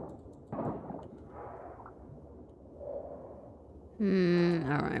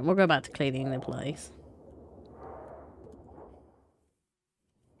 Alright, we'll go back to cleaning the place.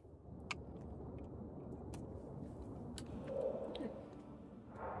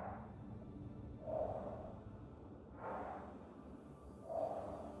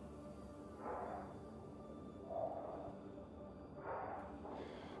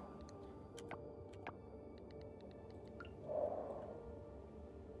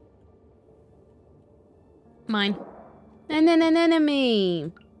 Mine. An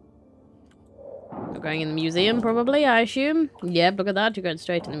enemy. We're going in the museum, probably, I assume. Yep, look at that. You're going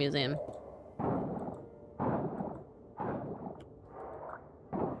straight to the museum.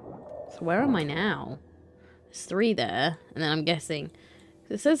 So where am I now? There's 3 there. And then I'm guessing...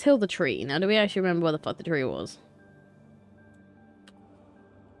 It says heal the tree. Now, do we actually remember where the fuck the tree was?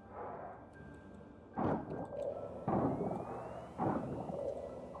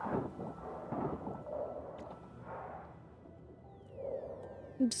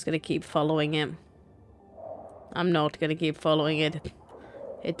 I'm just gonna keep following it. I'm not gonna keep following it.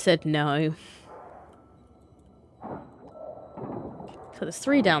 It said no. So there's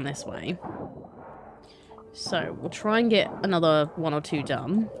 3 down this way. So we'll try and get another 1 or 2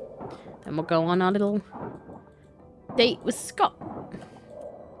 done. Then we'll go on our little date with Scott.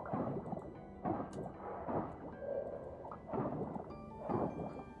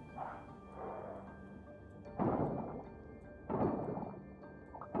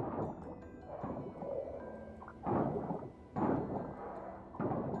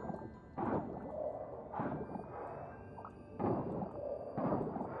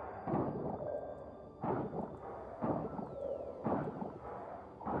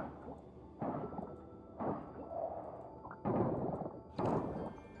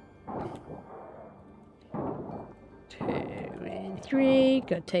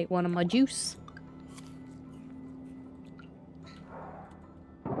 Gotta take one of my juice.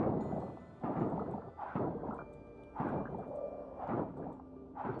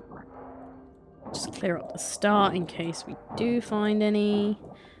 Just clear up the start in case we do find any.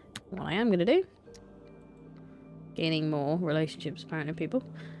 What I am gonna do. Gaining more relationships apparently, people.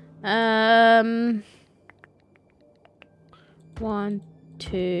 1,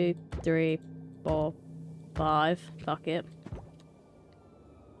 2, 3, 4, 5. Fuck it.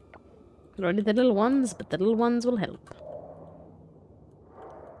 Only the little ones, but the little ones will help.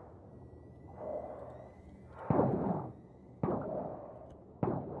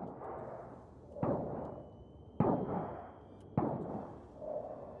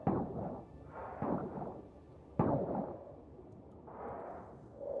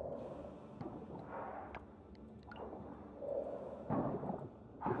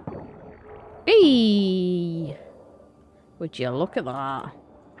 Hey! Would you look at that?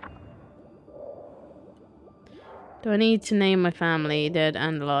 Do I need to name my family, dead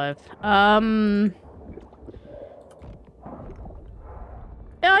and alive? I mean,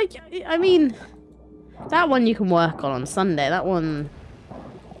 that one you can work on Sunday. That one,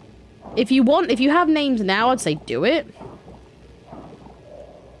 if you have names now, I'd say do it.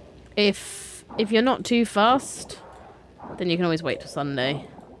 If you're not too fast, then you can always wait till Sunday.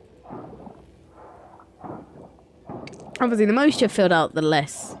 Obviously, the most you've filled out, the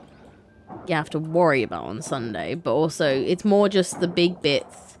less you have to worry about on Sunday, but also it's more just the big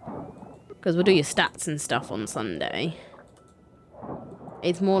bits, because we'll do your stats and stuff on Sunday.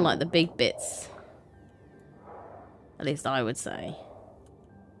 It's more like the big bits, at least I would say,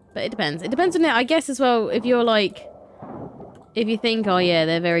 but it depends on it, I guess, as well. If you're like, if you think, oh yeah,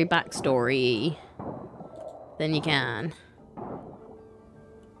 they're very backstory, then you can,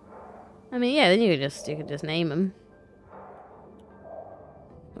 I mean, yeah, then you could just name them.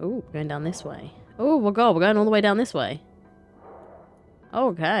 Oh, we're going down this way. Oh my god, we're going all the way down this way.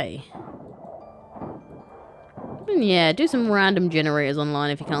 Okay. And yeah, do some random generators online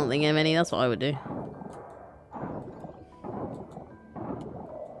if you can't think of any. That's what I would do.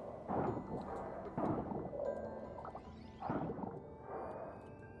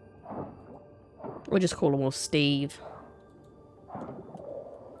 We'll just call him all Steve.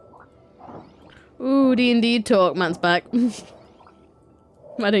 Ooh, D&D talk, man's back.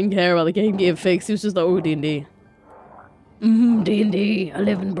 I didn't care about the game getting fixed, it was just like, oh, D&D. D&D, I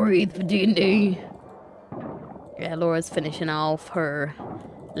live and breathe for D&D. Yeah, Laura's finishing off her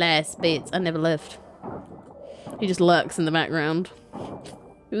last bits. I never left. He just lurks in the background.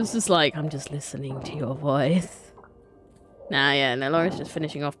 It was just like, I'm just listening to your voice. Nah, yeah, no, Laura's just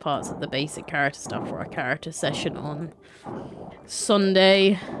finishing off parts of the basic character stuff for our character session on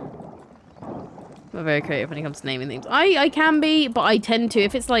Sunday. I'm very creative when it comes to naming things. I can be, but I tend to,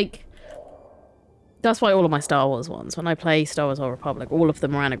 if it's like... That's why all of my Star Wars ones, when I play Star Wars Old Republic, all of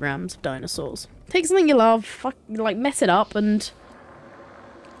them are anagrams of dinosaurs. Take something you love, like mess it up, and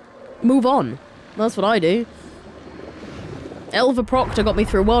move on. That's what I do. Elva Proctor got me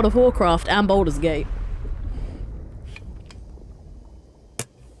through World of Warcraft and Baldur's Gate.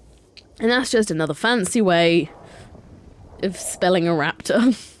 And that's just another fancy way of spelling a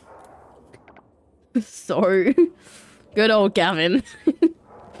raptor. So, good old Gavin.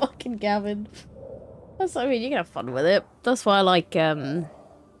 Fucking Gavin. I mean, you can have fun with it. That's why I like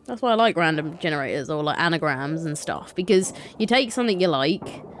random generators or like anagrams and stuff, because you take something you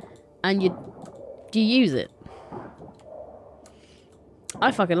like and you use it.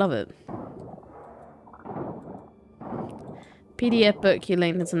 I fucking love it. PDF book, you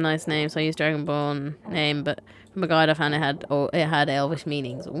linked in some nice names. So I used Dragonborn name, but from a guide I found it had Elvish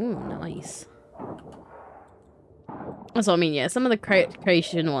meanings. Ooh, nice. That's what I mean, yeah. Some of the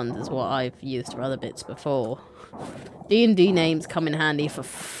creation ones is what I've used for other bits before. D&D names come in handy for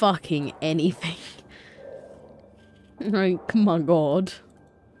fucking anything. Like, my god.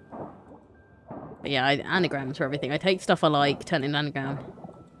 But yeah, anagrams for everything. I take stuff I like, turn it into anagram.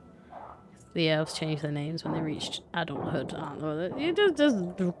 The elves changed their names when they reached adulthood. You just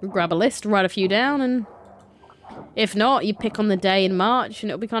grab a list, write a few down, and if not, you pick on the day in March, and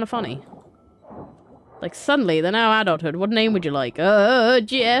it'll be kind of funny. Like, suddenly, they're now adulthood. What name would you like?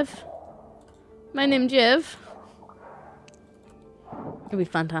 Jeff. My name's Jeff. It'll be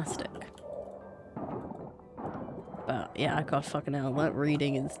fantastic. But, yeah, I can't fucking hell. That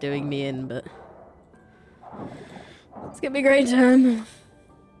reading is doing me in, but... It's gonna be a great time.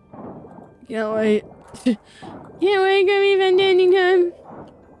 Can't wait. Can't wait, gonna be fantastic time.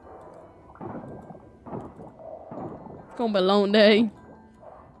 It's gonna be a long day.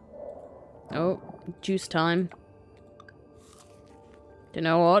 Oh, juice time. You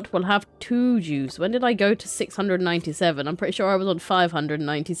know what? We'll have 2 juice. When did I go to 697? I'm pretty sure I was on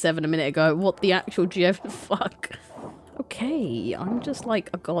 597 a minute ago. What the actual GF? Fuck. Okay, I'm just like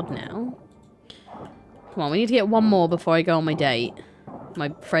a god now. Come on, we need to get 1 more before I go on my date. My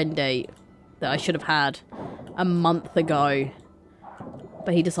friend date. That I should have had a month ago.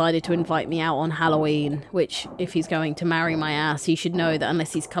 But he decided to invite me out on Halloween, which, if he's going to marry my ass, he should know that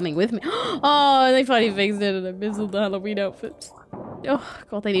unless he's coming with me. Oh, they finally fixed it and I missed all the Halloween outfits. Oh,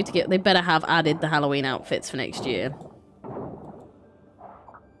 God, they better have added the Halloween outfits for next year.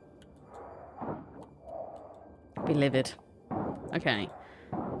 Be livid. Okay.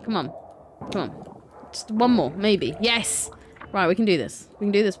 Come on. Come on. Just 1 more, maybe. Yes! Right, we can do this. We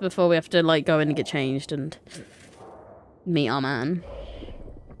can do this before we have to, like, go in and get changed and meet our man.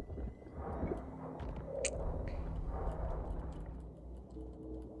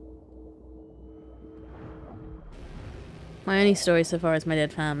 My only story so far is my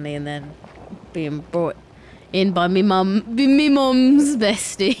dead family and then being brought in by me mum's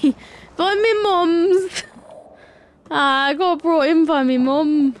bestie. By me mum's. I got brought in by me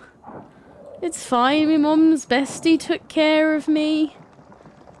mum. It's fine, my mum's bestie took care of me.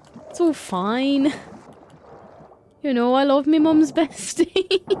 It's all fine. You know, I love my mum's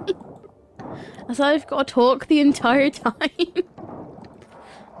bestie. As I've got to talk the entire time.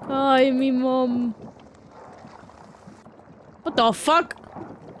 Hi, me mum. What the fuck?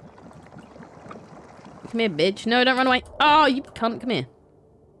 Come here, bitch. No, don't run away. Oh, you cunt. Come here.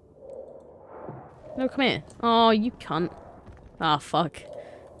 No, come here. Oh, you cunt. Ah, fuck.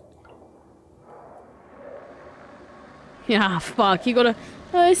 Yeah, fuck. You gotta...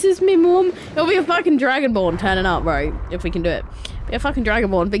 Oh, this is me mum. It'll be a fucking Dragonborn turning up, bro. If we can do it. Be a fucking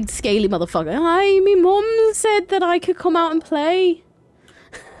Dragonborn. Big scaly motherfucker. Hi, me mum said that I could come out and play.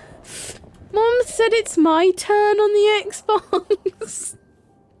 Mum said it's my turn on the Xbox.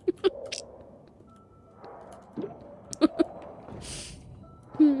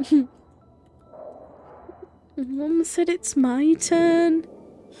 Mum said it's my turn.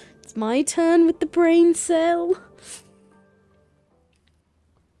 It's my turn with the brain cell.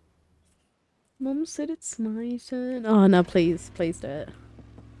 Mum said it's my turn. Oh, no, please. Please do it.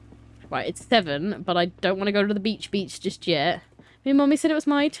 Right, it's 7, but I don't want to go to the beach just yet. My mummy said it was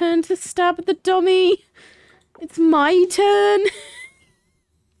my turn to stab the dummy. It's my turn.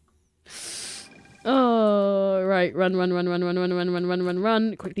 Oh, right. Run.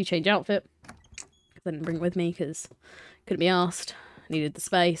 Quickly change outfit. I didn't bring it with me because couldn't be asked. Needed the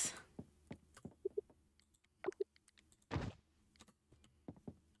space.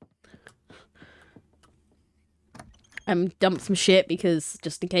 Dump some shit because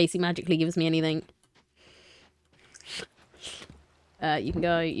just in case he magically gives me anything. You can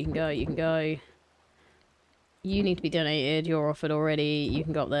go. You need to be donated. You're offered already. You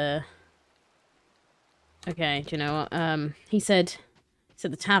can go up there. Okay, do you know what? He said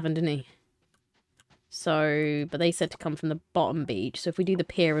the tavern, didn't he? So, but they said to come from the bottom beach. So if we do the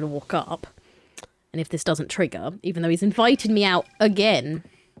pier and walk up, and if this doesn't trigger, even though he's invited me out again,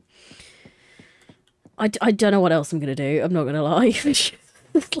 I don't know what else I'm gonna do. I'm not gonna lie. It's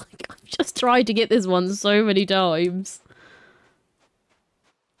like, I've just tried to get this one so many times.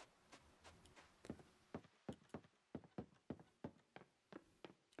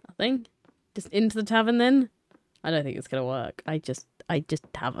 Nothing. Just into the tavern then? I don't think it's gonna work. I just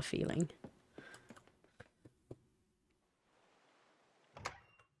have a feeling.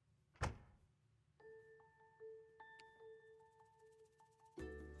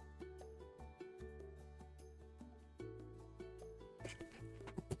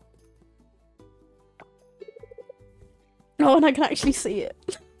 Oh, and I can actually see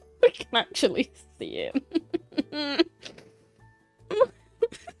it. I can actually see it.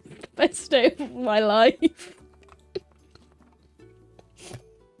 Best day of my life.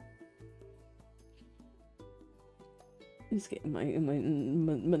 Just getting my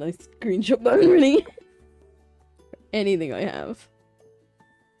nice screenshot going, really. Anything I have.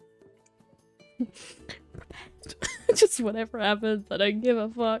 Just whatever happens, I don't give a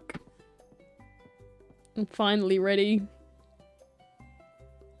fuck. I'm finally ready.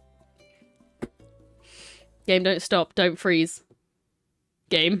 Game, don't stop. Don't freeze.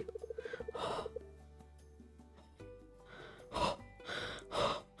 Game.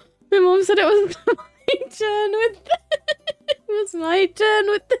 My mom said it was my turn with the it was my turn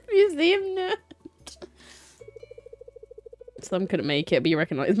with the museum nerd. Some couldn't make it, but you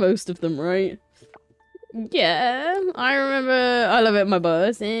recognise most of them, right? Yeah, I remember I Love It, My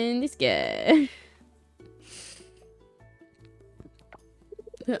Boss, and this guy.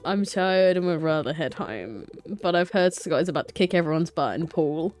 I'm tired and would rather head home, but I've heard Scott is about to kick everyone's butt in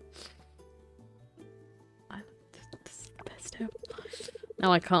pool. This is the best ever.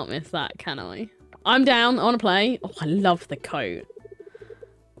 Now I can't miss that, can I? I'm down. I want to play. Oh, I love the coat.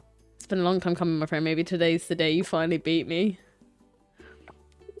 It's been a long time coming, my friend. Maybe today's the day you finally beat me.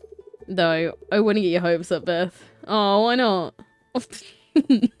 Though, I wouldn't get your hopes up, Beth. Oh, why not?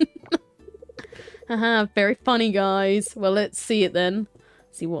 Haha, very funny, guys. Well, let's see it then.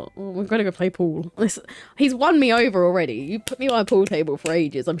 See what? Oh, we've got to go play pool. He's won me over already. You put me on a pool table for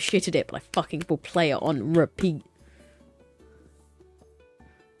ages. I'm shit at it, but I fucking will play it on repeat.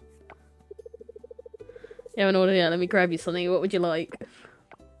 You haven't ordered yet. Let me grab you something. What would you like?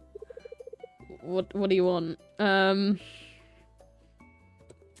 What do you want? Nothing.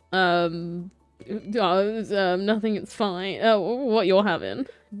 It's fine. Oh, what you're having?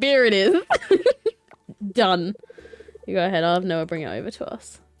 Beer it is. Done. You go ahead. I'll have Noah bring it over to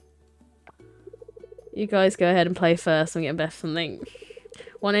us. You guys go ahead and play first. I'm getting Beth something.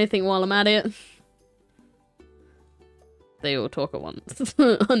 Want anything while I'm at it? They all talk at once.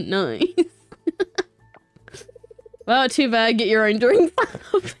 Oh, nice. Well, too bad. Get your own drink. I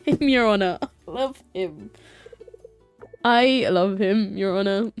love him, Your Honor. Love him. I love him, Your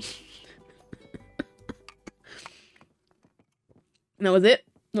Honor. That was it?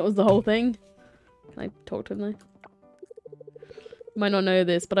 That was the whole thing? Can I talk to him though? You might not know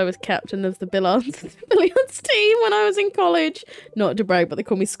this, but I was captain of the billiards team when I was in college. Not to brag, but they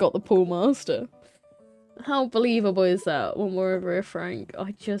call me Scott the Pool Master. How believable is that when we're over here, Frank?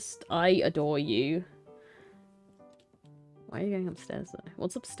 I adore you. Why are you going upstairs though?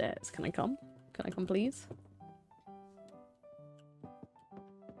 What's upstairs? Can I come? Can I come, please?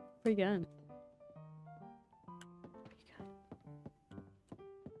 Where are you going?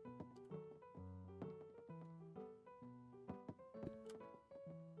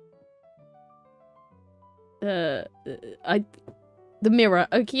 The mirror.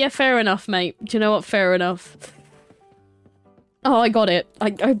 Okay, yeah, fair enough, mate. Do you know what? Fair enough. Oh, I got it.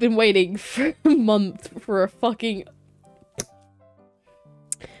 I've been waiting for a month for a fucking...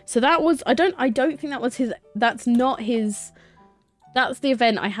 So that was... I don't think that was his... That's not his... That's the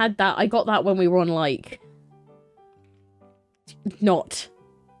event. I had that. I got that when we were on, like... Not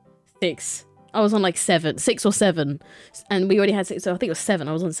 6. I was on, like, 7. 6 or 7. And we already had 6, so I think it was 7.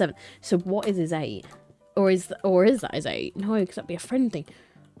 I was on 7. So what is his 8? Or is that his 8? No, because that'd be a friend thing.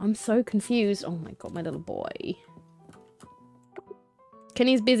 I'm so confused. Oh my god, my little boy.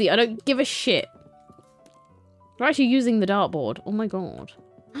 Kenny's busy. I don't give a shit. We're actually using the dartboard. Oh my god.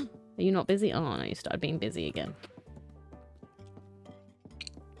 Are you not busy? Oh no, you started being busy again.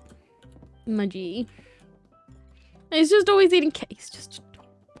 My G. He's just always eating cake. He's just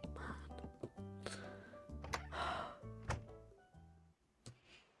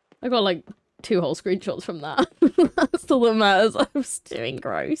I got like 2 whole screenshots from that. That's all that matters. I was too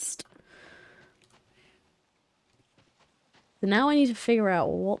engrossed. So now I need to figure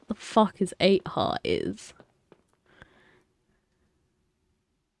out what the fuck his 8 heart is.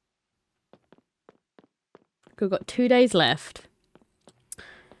 We've got 2 days left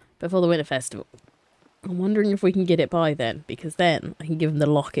before the Winter Festival. I'm wondering if we can get it by then, because then I can give him the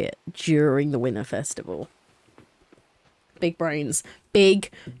locket during the Winter Festival. Big brains.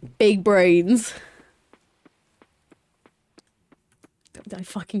 Big brains. I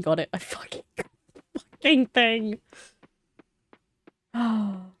fucking got it. I fucking got the fucking thing.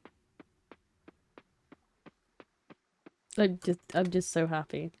 Oh. I'm just so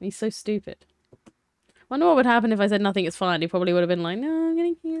happy. He's so stupid. Wonder what would happen if I said nothing is fine. He probably would have been like, no, I'm gonna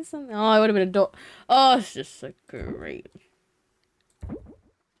give you something. Oh, I would have been a dot. Oh, it's just so great.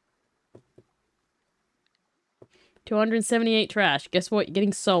 278 trash. Guess what? You're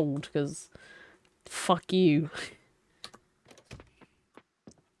getting sold, because fuck you.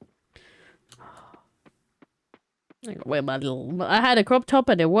 I gotta wear my little... I had a crop top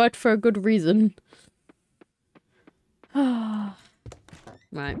and it worked for a good reason.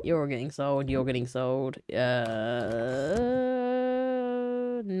 Right, you're getting sold, you're getting sold. None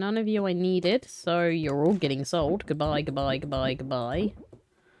of you I needed, so you're all getting sold. Goodbye, goodbye, goodbye, goodbye.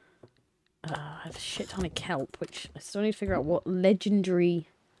 I have a shit ton of kelp, which I still need to figure out what legendary...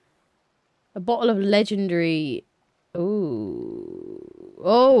 A bottle of legendary... Ooh.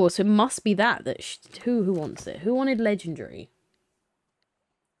 Oh, so it must be that who wants it? Who wanted legendary?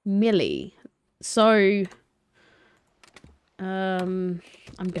 Millie. So... I'm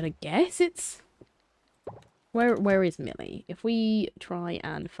gonna guess it's... Where is Millie? If we try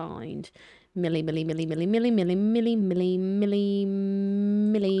and find Millie.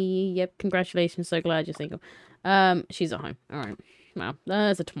 Yep, congratulations, so glad you're single. She's at home. Alright. Well,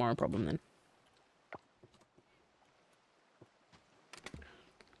 there's a tomorrow problem then.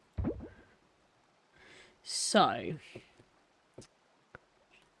 So...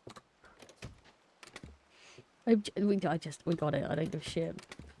 we got it. I don't give a shit.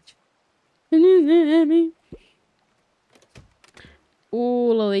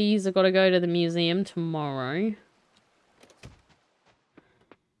 All of these have got to go to the museum tomorrow.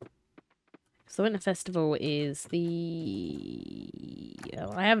 So the Winter Festival is the...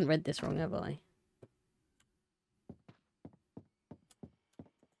 Oh, I haven't read this wrong, have I?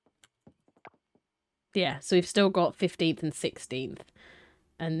 Yeah, so we've still got 15th and 16th.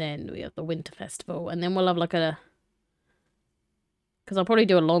 And then we have the Winter Festival. And then we'll have like a... Because I'll probably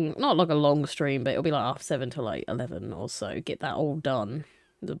do a long... Not like a long stream, but it'll be like half 7 to like 11 or so. Get that all done.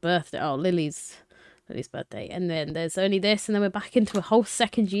 The birthday... Oh, Lily's birthday. And then there's only this, and then we're back into a whole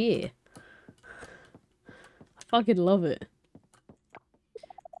second year. I fucking love it.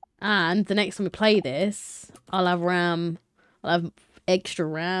 And the next time we play this, I'll have RAM... I'll have extra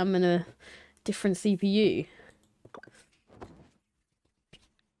RAM and a different CPU.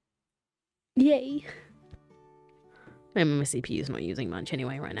 Yay. Maybe my CPU is not using much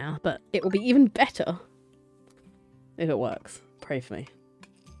anyway right now, but it will be even better if it works. Pray for me.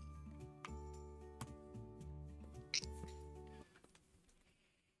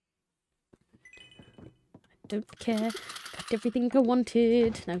 I don't care. Got everything I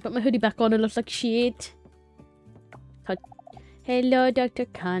wanted. Now I've got my hoodie back on. It looks like shit. Hello, Dr.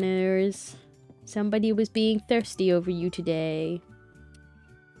 Connors. Somebody was being thirsty over you today.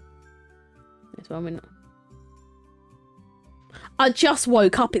 That's why we're not... I just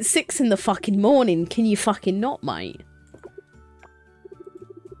woke up at 6 in the fucking morning. Can you fucking not, mate?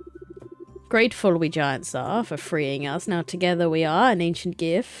 Grateful we giants are for freeing us. Now together we are an ancient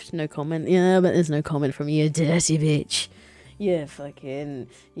gift. No comment. Yeah, but there's no comment from you, dirty bitch. You fucking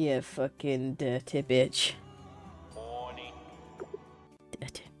dirty bitch.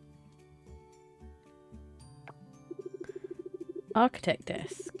 Dirty. Architect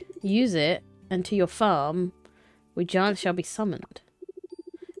desk. Use it, and to your farm, we giants shall be summoned.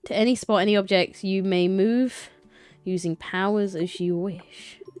 To any spot, any objects you may move, using powers as you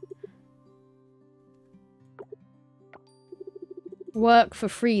wish. Work for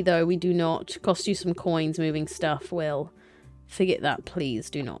free, though, we do not. Cost you some coins moving stuff will. Forget that, please,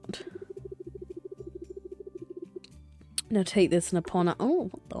 do not. Now take this and upon it. Oh,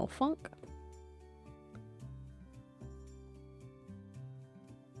 what the fuck?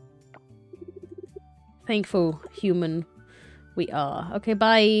 Thankful human we are. Okay,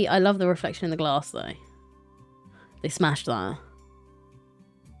 bye. I love the reflection in the glass, though. They smashed that.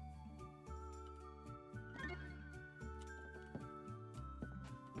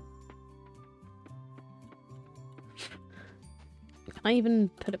 Can I even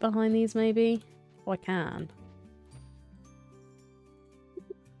put it behind these, maybe? Oh, I can.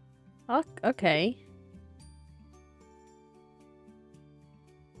 Oh, okay.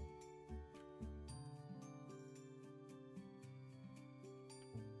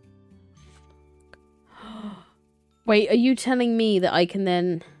 Wait, are you telling me that I can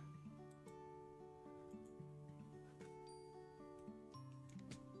then...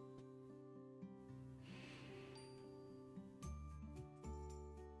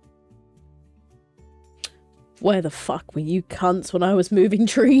 Where the fuck were you cunts when I was moving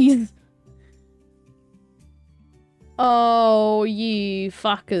trees? Oh, you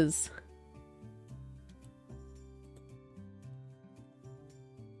fuckers.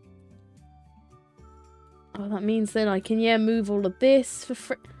 Oh, that means then I can, yeah, move all of this for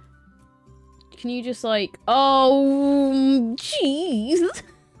free. Can you just like, oh, jeez.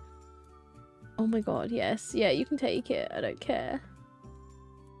 Oh my god, yes. Yeah, you can take it. I don't care.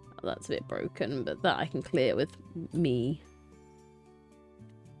 Oh, that's a bit broken, but that I can clear with me.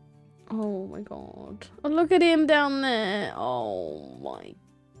 Oh my god. Oh, look at him down there. Oh my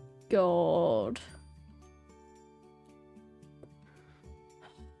god.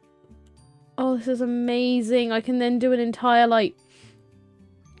 Oh, this is amazing. I can then do an entire, like...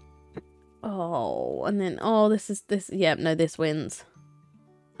 Oh, and then... Oh, this... Yeah, no, this wins.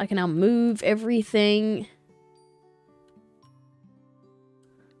 I can now move everything.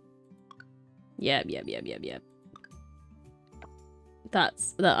 Yep. That,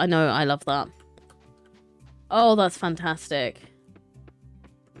 I know, I love that. Oh, that's fantastic.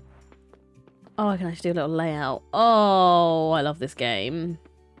 Oh, I can actually do a little layout. Oh, I love this game.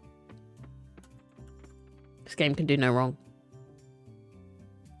 This game can do no wrong.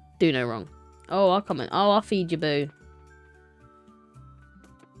 Do no wrong. Oh, I'll come in. Oh, I'll feed you, boo.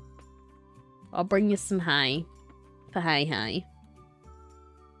 I'll bring you some hay. For hay.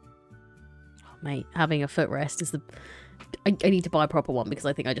 Oh, mate, having a footrest is the... I need to buy a proper one because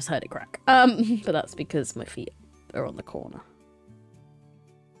I think I just heard it crack. But that's because my feet are on the corner.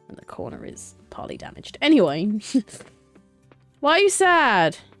 And the corner is partly damaged. Anyway. Why are you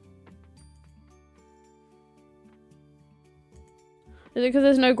sad? Is it because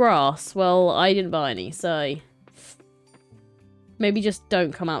there's no grass? Well, I didn't buy any, so... Maybe just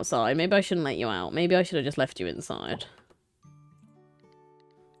don't come outside. Maybe I shouldn't let you out. Maybe I should have just left you inside.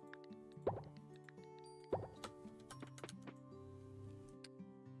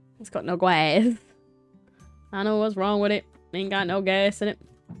 It's got no gas. I know what's wrong with it. Ain't got no gas in it.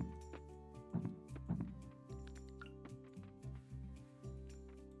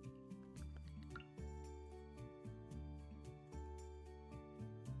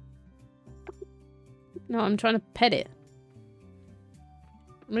 No, I'm trying to pet it.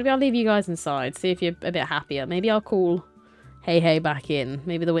 Maybe I'll leave you guys inside, see if you're a bit happier. Maybe I'll call Hey back in.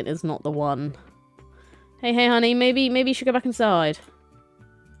 Maybe the winter's not the one. Hey honey, maybe you should go back inside.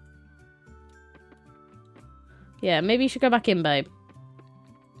 Yeah, maybe you should go back in, babe.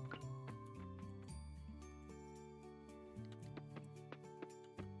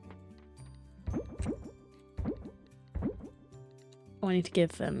 Oh, I need to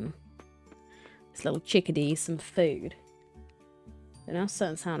give this little chickadee some food. But now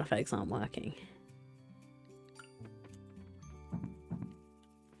certain sound effects aren't working.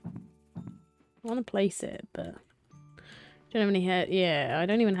 I want to place it, but don't have any head. Yeah, I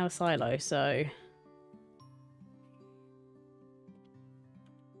don't even have a silo, so.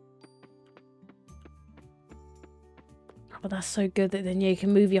 But that's so good that then you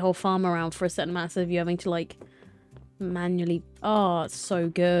can move your whole farm around for a certain amount of you having to like manually. Oh, it's so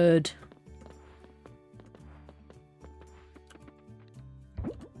good.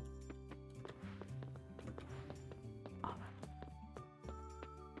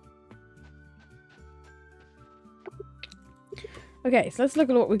 Okay, so let's look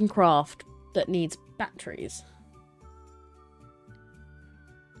at what we can craft that needs batteries.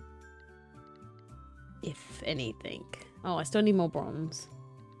 If anything. Oh, I still need more bronze.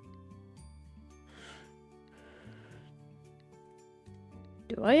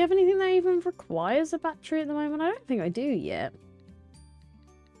 Do I have anything that even requires a battery at the moment? I don't think I do yet.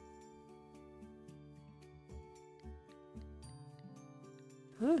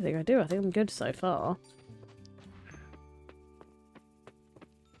 I don't think I do. I think I'm good so far.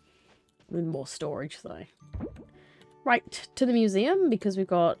 With more storage, though. Right, to the museum, because we've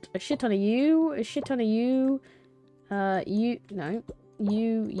got a shit ton of you, a shit ton of you,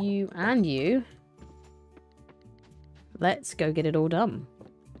 you, and you. Let's go get it all done.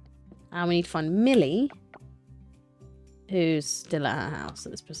 And we need to find Millie, who's still at her house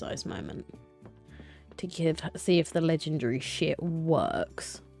at this precise moment, to see if the legendary shit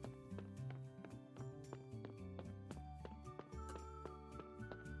works.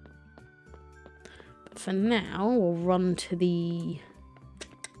 For now, we'll run to the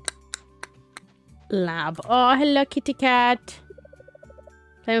lab. Oh, hello, kitty cat.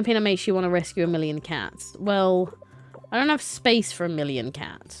 Flame Peanut makes you want to rescue 1,000,000 cats. Well, I don't have space for 1,000,000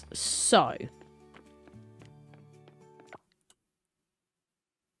 cats, so.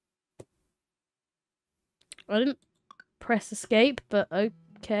 I didn't press escape, but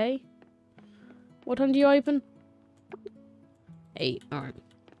okay. What time do you open? 8. Alright.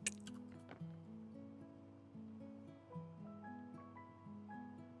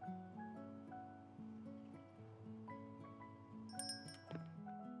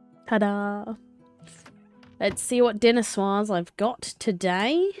 Ta-da! Let's see what dinner swans I've got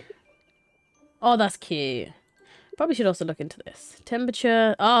today. Oh, that's cute. Probably should also look into this.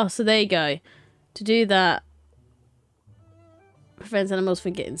 Temperature. Oh, so there you go. To do that, prevents animals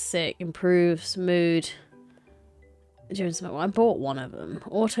from getting sick, improves mood. I bought one of them.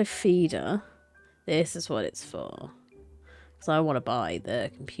 Auto feeder. This is what it's for. Because I want to buy the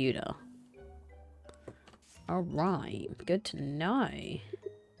computer. Alright. Good to know.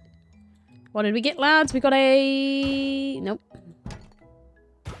 What did we get, lads? We got a... Nope.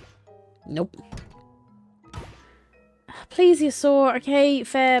 Nope. Plesiosaur. Okay,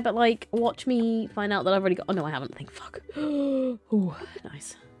 fair, but like, watch me find out that I've already got... Oh, no, I haven't. Thank fuck. Ooh,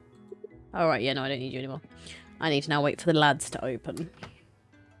 nice. Alright, yeah, no, I don't need you anymore. I need to now wait for the lads to open.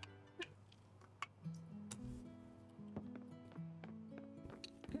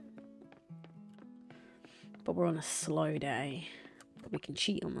 But we're on a slow day. But we can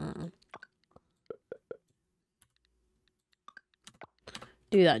cheat on that.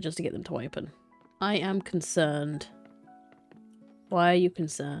 Do that just to get them to open. I am concerned. Why are you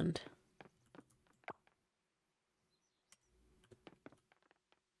concerned?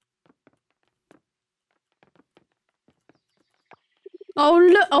 Oh,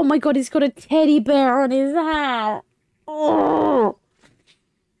 look! Oh my god, he's got a teddy bear on his hat! Oh!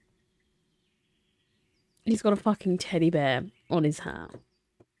 He's got a fucking teddy bear on his hat.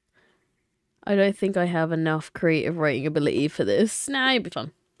 I don't think I have enough creative writing ability for this. Nah, it'll be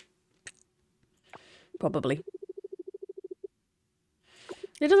fun. Probably.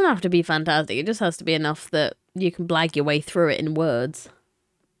 It doesn't have to be fantastic. It just has to be enough that you can blag your way through it in words.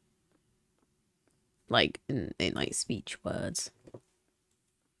 Like, in like, speech words.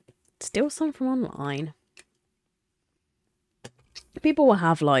 Steal some from online. People will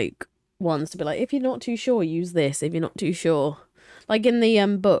have, like, ones to be like, if you're not too sure, use this. If you're not too sure. Like, in the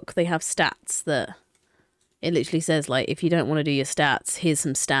book, they have stats that... It literally says, like, if you don't want to do your stats, here's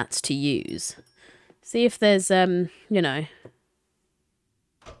some stats to use. See if there's, you know...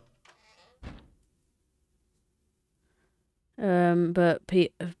 But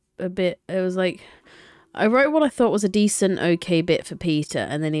a bit, it was like... I wrote what I thought was a decent, okay bit for Peter,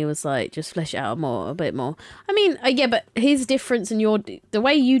 and then he was like, just flesh it out more, a bit more. I mean, yeah, but his difference and the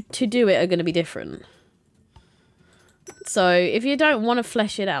way you to do it are going to be different. So, if you don't want to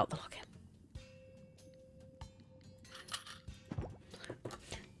flesh it out,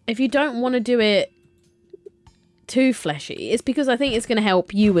 if you don't want to do it too fleshy, it's because I think it's going to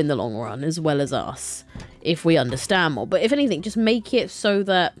help you in the long run, as well as us, if we understand more. But if anything, just make it so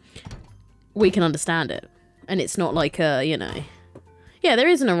that we can understand it. And it's not like a, you know... Yeah, there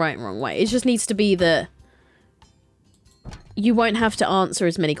isn't a right and wrong way. It just needs to be that you won't have to answer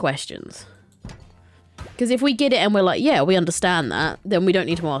as many questions. Because if we get it and we're like, yeah, we understand that, then we don't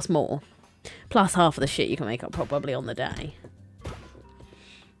need to ask more. Plus half of the shit you can make up probably on the day.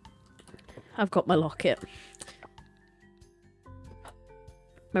 I've got my locket.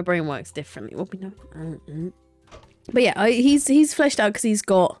 My brain works differently. Well, we know. But yeah, he's fleshed out because he's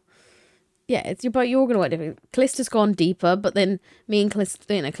got... Yeah, it's but you're gonna work different. Callista's gone deeper, but then me and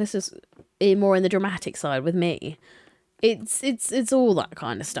Callista, you know, Callista's more in the dramatic side with me. It's all that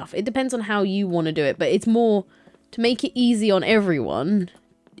kind of stuff. It depends on how you want to do it, but it's more to make it easy on everyone.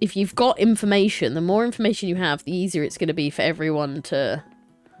 If you've got information, the more information you have, the easier it's going to be for everyone to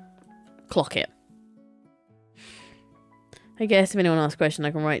clock it. I guess if anyone asks a question,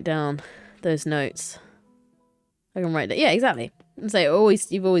 I can write down those notes. I can write that. Yeah, exactly. And say,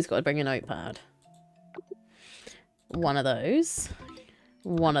 you've always got to bring a notepad. One of those.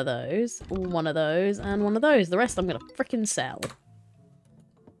 One of those. One of those. And one of those. The rest I'm going to frickin' sell.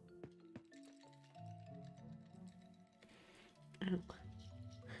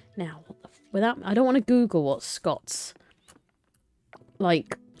 Now, I don't want to Google what Scott's,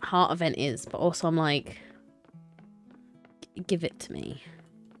 like, heart event is. But also I'm like, give it to me.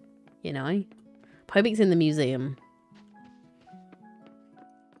 You know? I'm hoping it's in the museum.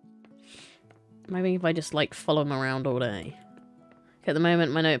 Maybe if I just, like, follow him around all day. Okay, at the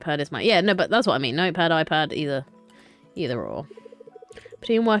moment, my notepad is my... Yeah, no, but that's what I mean. Notepad, iPad, either or.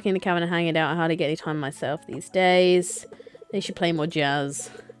 Between working in the cabin and hanging out, I hardly get any time myself these days. They should play more jazz.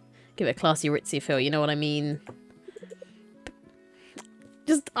 Give it a classy, ritzy feel, you know what I mean?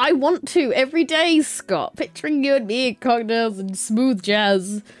 Just, I want to every day, Scott. Picturing you and me in cocktails and smooth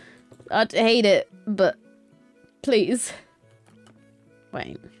jazz. I'd hate it, but please.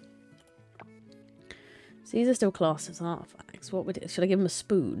 Wait. These are still classed as artifacts. Because what should I give him a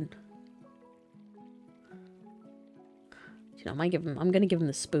spoon? You know, I'm gonna give him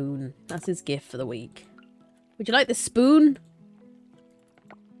the spoon. That's his gift for the week. Would you like the spoon?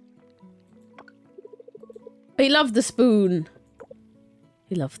 He loved the spoon.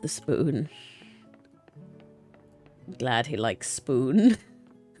 He loved the spoon. I'm glad he likes spoon.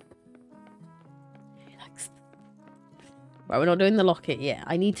 He likes. Right, we're not doing the locket yet.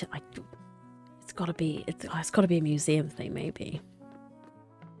 I need to. It's gotta be. It's gotta be a museum thing, maybe.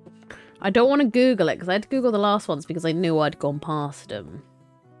 I don't want to Google it because I had to Google the last ones because I knew I'd gone past them.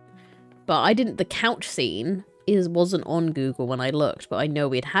 But I didn't. The couch scene wasn't on Google when I looked, but I know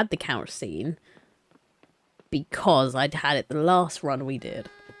we'd had the couch scene because I'd had it the last run we did.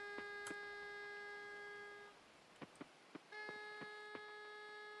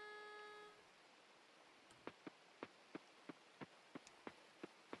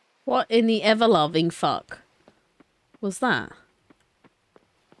 What in the ever-loving fuck was that?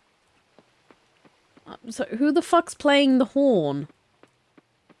 So who the fuck's playing the horn?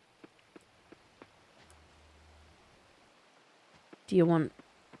 Do you want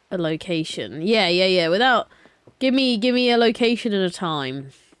a location? Yeah. Without, give me a location and a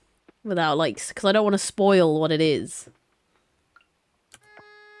time. Without like, because I don't want to spoil what it is.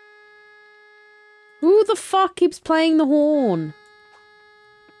 Who the fuck keeps playing the horn?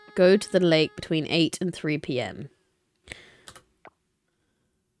 Go to the lake between 8 and 3 p.m.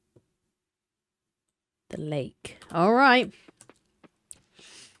 The lake. All right.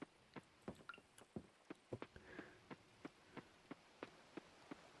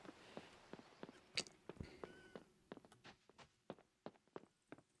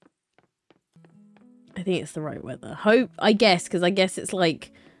 I think it's the right weather. I guess, because I guess it's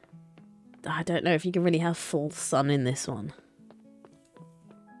like... I don't know if you can really have full sun in this one.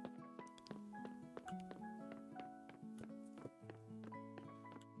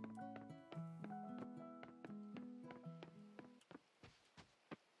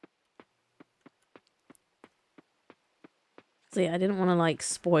 So yeah, I didn't want to like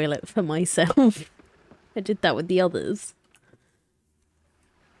spoil it for myself. I did that with the others.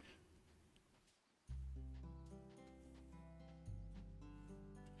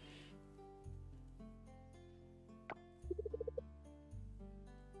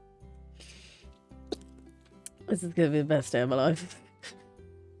 This is gonna be the best day of my life.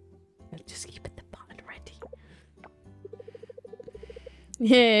 Just keep the button ready.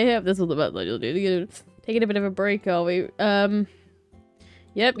 Yeah, that's all the best I just do. Taking a bit of a break, are we?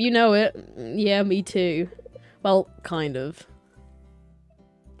 Yep, you know it. Yeah, me too. Well, kind of.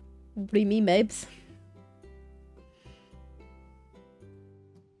 What do you mean, babes?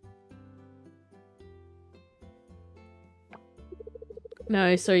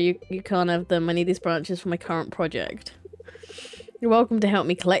 No, sorry, you can't have them. I need these branches for my current project. You're welcome to help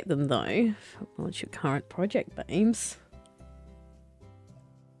me collect them, though. What's your current project, babes?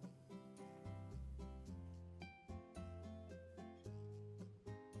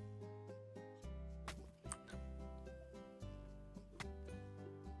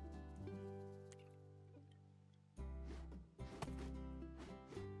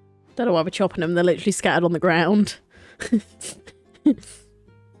 Don't know why we're chopping them. They're literally scattered on the ground.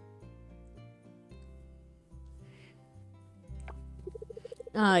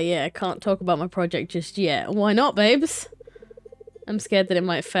 Ah, yeah, can't talk about my project just yet. Why not, babes? I'm scared that it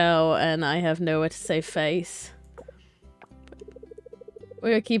might fail and I have nowhere to save face.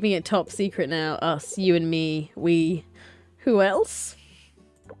 We're keeping it top secret now. Us, you and me, we... Who else?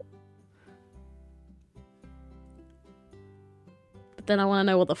 But then I want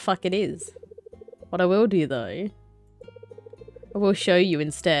to know what the fuck it is. What I will do, though... I will show you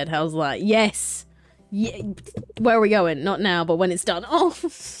instead. How's that? Yes! Yeah. Where are we going? Not now, but when it's done. Oh!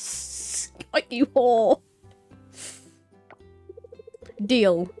 You whore!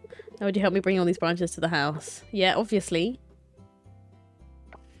 Deal. Now would you help me bring all these branches to the house? Yeah, obviously.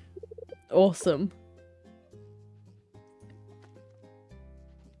 Awesome.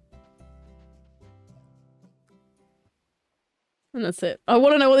 And that's it. I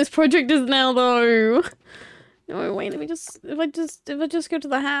want to know what this project is now, though. No, wait, let me just... If I just go to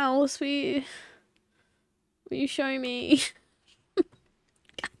the house, will you show me? God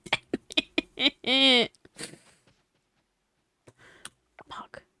damn it.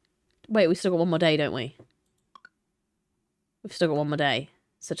 Fuck. Wait, we still got one more day, don't we? We've still got one more day.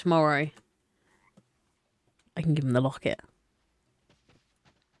 So tomorrow, I can give him the locket.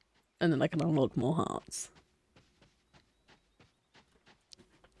 And then I can unlock more hearts.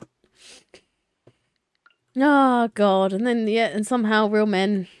 Oh, God. And then, yeah, and somehow real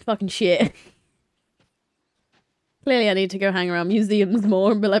men fucking shit. Clearly I need to go hang around museums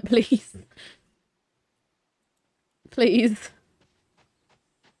more and be like, please. Please.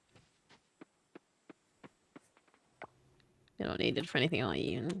 You're not needed for anything, are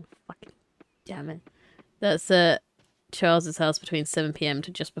you? Fucking damn it. That's Charles's house between 7 PM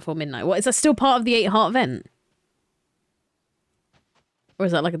to just before midnight. What, is that still part of the 8 heart event? Or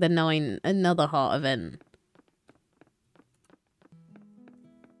is that like the 9, another heart event?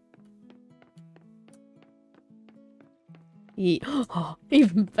 Oh,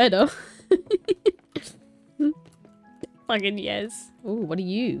 even better. Fucking yes. Oh, what are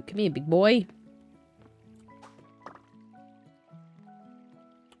you? Come here, big boy.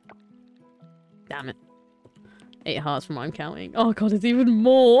 Damn it. 8 hearts from what I'm counting. Oh god, it's even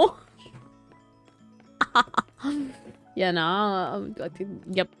more. Yeah, no, I think,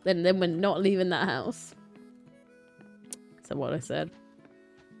 yep, and then we're not leaving that house. Is that what I said?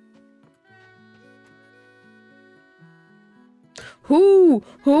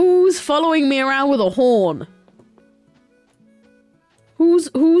 Who's following me around with a horn?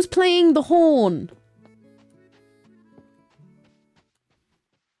 Who's playing the horn?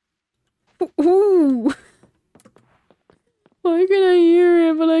 Who? Why can I hear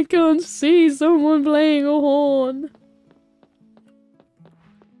it, but I can't see someone playing a horn?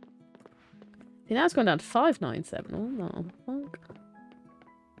 See, now it's gone down to 597. Oh, no. Fuck.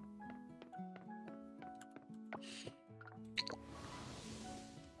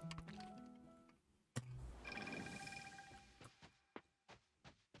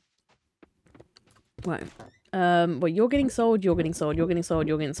 Right. Well, you're getting sold, you're getting sold, you're getting sold,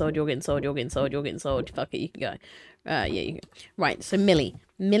 you're getting sold, you're getting sold, you're getting sold, you're getting sold. Fuck it, you can go. Yeah, you go. Right, so Millie.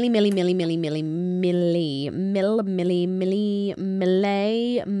 Millie, Mill,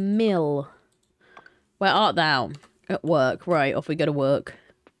 Mill. Where art thou? At work. Right, off we go to work.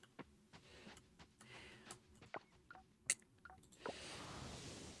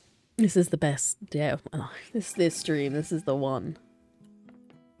 This is the best. Yeah, this stream, this is the one.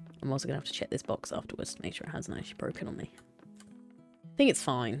 I'm also going to have to check this box afterwards to make sure it hasn't actually broken on me. I think it's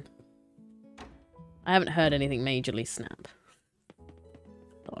fine. I haven't heard anything majorly snap.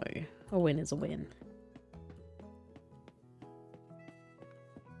 So, a win is a win.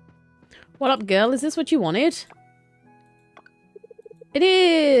 What up, girl? Is this what you wanted? It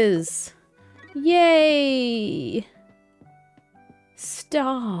is! Yay!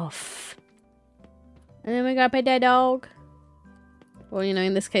 Stuff. And then we gotta pet that dog. Or, you know,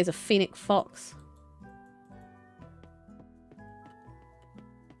 in this case, a phoenix fox.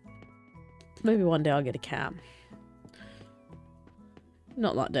 Maybe one day I'll get a cat.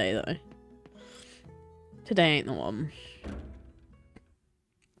 Not that day, though. Today ain't the one.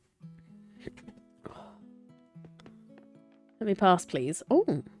 Let me pass, please.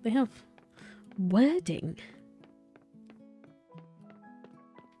 Oh, they have wording.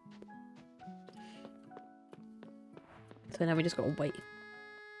 So now we just gotta wait.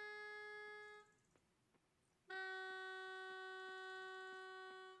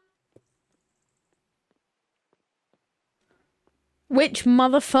 Which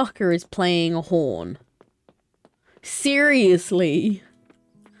motherfucker is playing a horn? Seriously?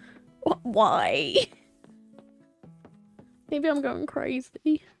 Why? Maybe I'm going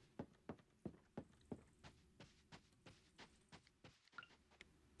crazy.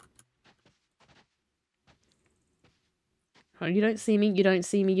 Oh, you don't see me, you don't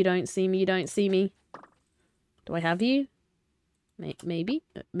see me, you don't see me, you don't see me. Do I have you? Maybe?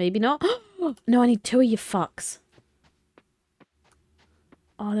 Maybe not. No, I need 2 of you fucks.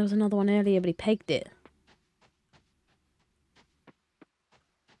 Oh, there was another one earlier, but he pegged it.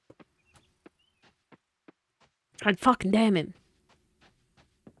 God fucking damn him.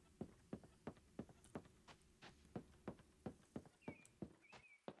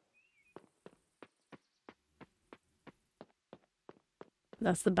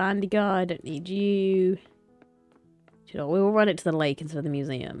 That's the bandy guy. I don't need you. We'll run it to the lake instead of the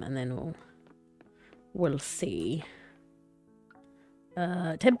museum, and then we'll see.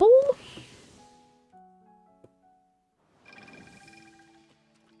 Temple?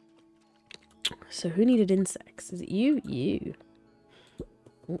 So who needed insects? Is it you? You.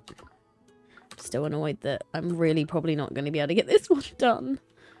 Ooh. Still annoyed that I'm really probably not going to be able to get this one done.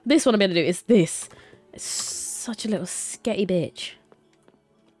 This one I'm going to do is this. It's such a little sketty bitch.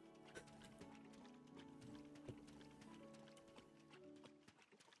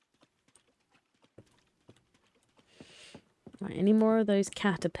 Right, any more of those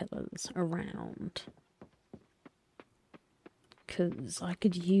caterpillars around? Because I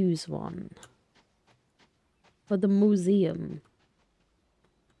could use one. For the museum.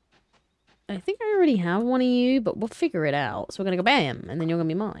 I think I already have one of you, but we'll figure it out. So we're gonna go bam, and then you're gonna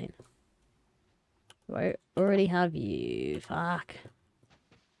be mine. So I already have you. Fuck.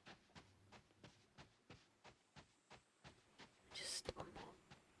 Just one more.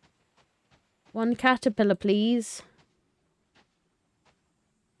 One caterpillar, please.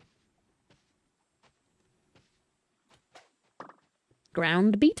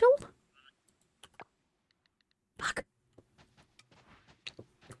 Ground beetle? Fuck.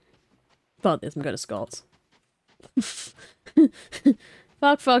 Fuck this, I'm going to Scott's.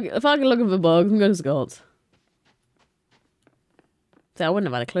 fuck, if I'm looking for bugs, I'm going to Scott's. See, I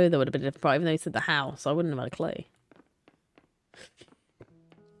wouldn't have had a clue there would have been a different part, even though he said the house, I wouldn't have had a clue.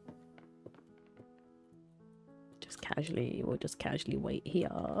 We'll just casually wait here.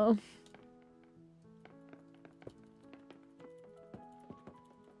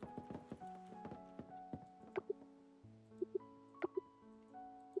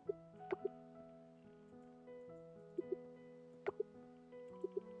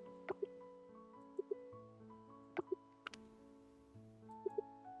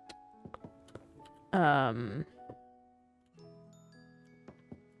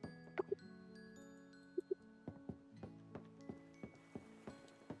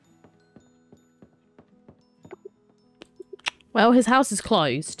 Well, his house is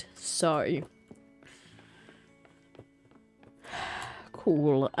closed, so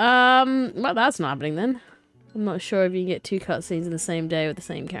cool. Well, that's not happening then. I'm not sure if you can get 2 cutscenes in the same day with the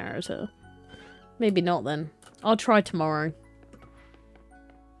same character. Maybe not then. I'll try tomorrow.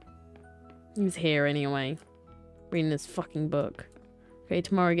 He's here anyway. Reading his fucking book. Okay,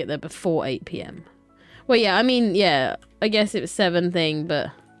 tomorrow I get there before 8 PM. Well, yeah, I mean, yeah. I guess it was 7 thing,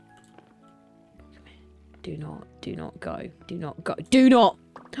 but... Do not go. Do not go. Do not!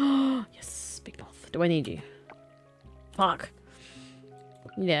 Yes, Big Moth. Do I need you? Fuck.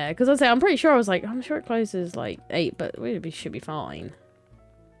 Yeah, because I say I'm pretty sure I was like, I'm sure it closes like 8, but we should be fine.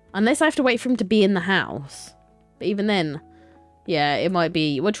 Unless I have to wait for him to be in the house. But even then, yeah, it might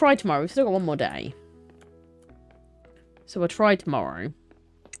be... We'll try tomorrow. We've still got 1 more day. So we'll try tomorrow.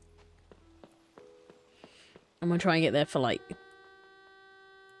 And we'll try and get there for like...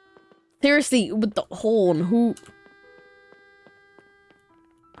 Seriously, with the horn, who...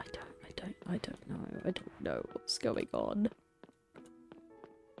 I don't know. I don't know what's going on.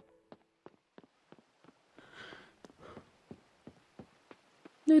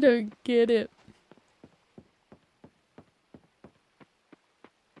 I don't get it.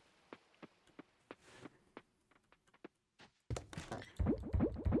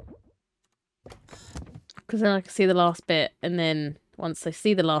 Because then I can see the last bit, and then once I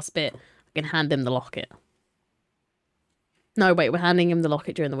see the last bit, I can hand him the locket. No, wait, we're handing him the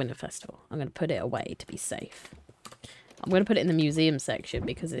locket during the Winter Festival. I'm going to put it away to be safe. I'm going to put it in the museum section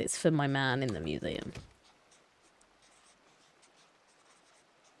because it's for my man in the museum.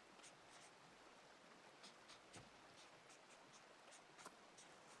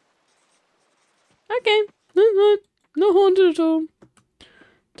 Okay, not haunted at all.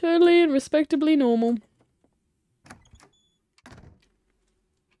 Totally and respectably normal.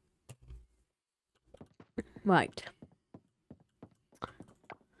 Right.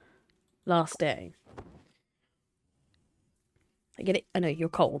 Last day. I get it. I know, you're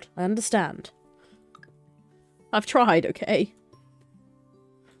cold. I understand. I've tried, okay?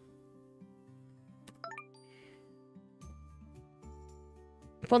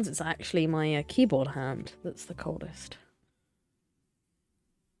 Once it's actually my keyboard hand that's the coldest.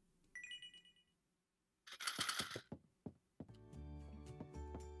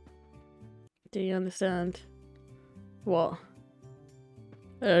 Do you understand? What?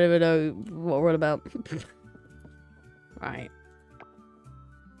 I don't even know what we're on about. Right.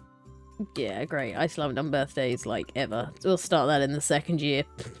 Yeah, great. I still haven't done birthdays, like, ever. We'll start that in the 2nd year.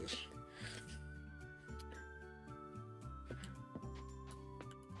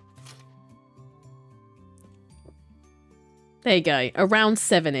 There you go. Around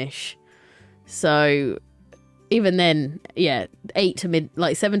 7-ish. So, even then, yeah,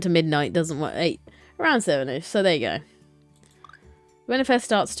 7 to midnight doesn't work. 8, around 7-ish. So there you go. Winterfest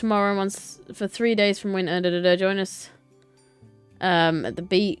starts tomorrow for 3 days from winter. Join us at the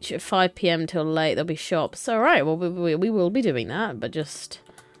beach at 5 PM till late. There'll be shops. Alright, well, we will be doing that, but just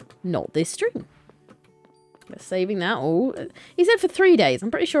not this stream. We're saving that all. He said for 3 days. I'm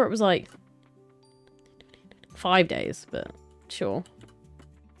pretty sure it was like 5 days, but sure.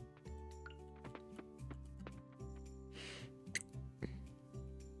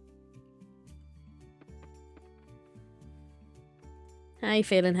 How you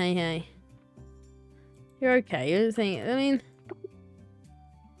feeling? Hey. You're okay. I mean,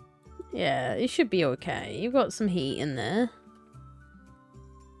 Yeah, it should be okay. You've got some heat in there.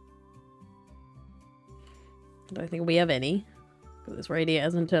 I don't think we have any. Because this radiator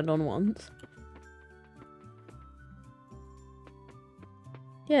hasn't turned on once.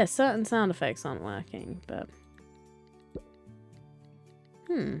 Yeah, certain sound effects aren't working, but...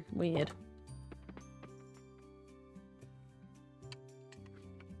 weird.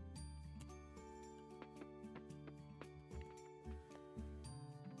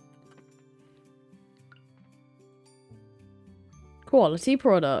 Quality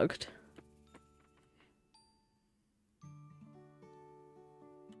product.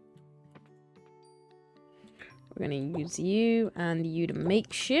 We're going to use you and you to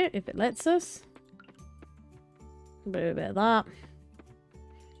make shit if it lets us. A bit of that.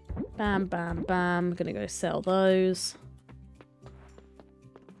 Bam, bam, bam. Gonna go sell those.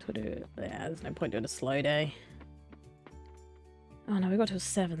 Yeah, there's no point doing a slow day. Oh no, we got to a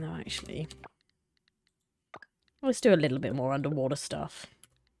 7 though, actually. Let's do a little bit more underwater stuff.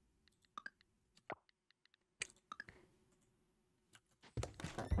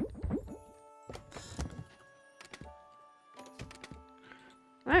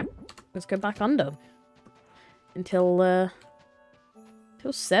 Right, let's go back under. Until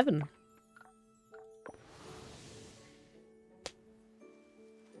 7.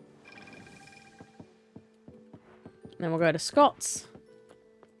 Then we'll go to Scott's.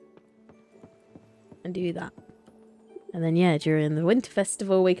 And do that. And then, yeah, during the Winter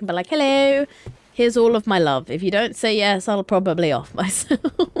Festival, we can be like, hello, here's all of my love. If you don't say yes, I'll probably off myself.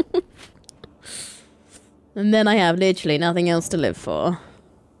 And then I have literally nothing else to live for.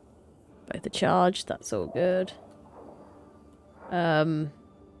 Both are charged, that's all good. Well,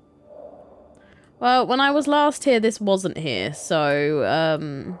 when I was last here, this wasn't here,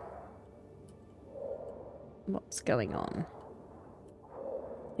 so, what's going on?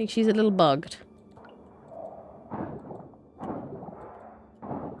 I think she's a little bugged.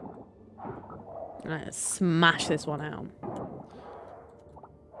 Alright, let's smash this one out.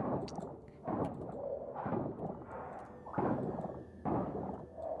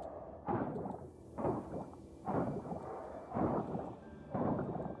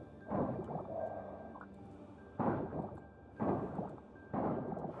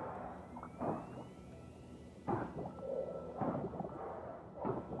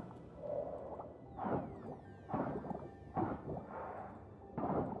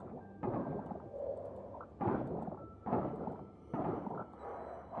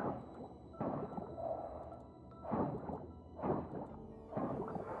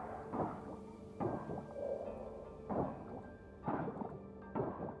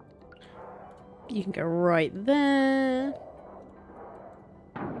 You can go right there.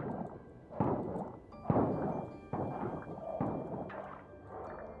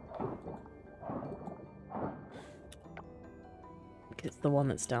 It's the one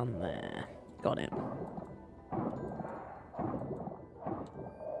that's down there. Got it.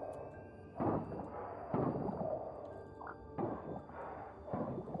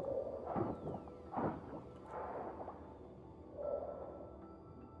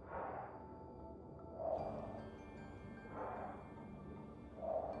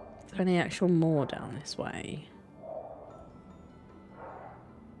 Is there any actual more down this way?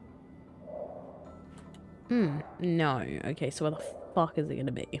 No. Okay, so where the fuck is it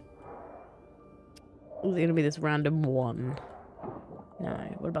gonna be? Is it gonna be this random one? No.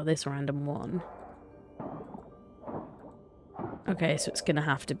 What about this random one? Okay, so it's gonna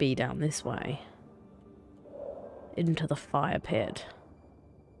have to be down this way. Into the fire pit.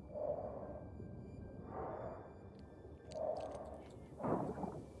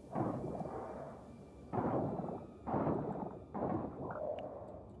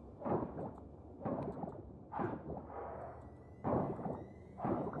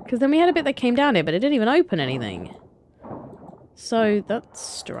 Because then we had a bit that came down here, but it didn't even open anything. So, that's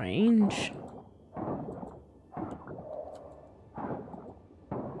strange.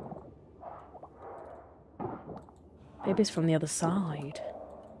 Maybe it's from the other side.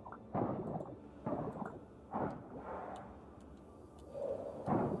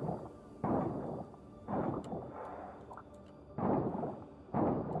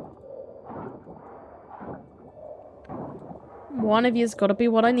 One of you's got to be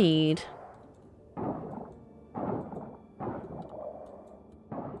what I need.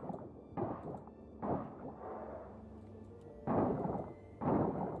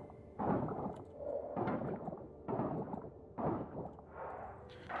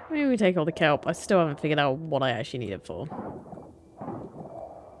 Maybe we take all the kelp. I still haven't figured out what I actually need it for.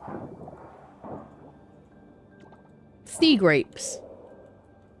 Sea grapes.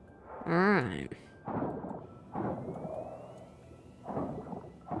 Alright.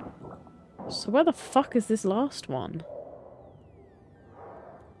 So where the fuck is this last one?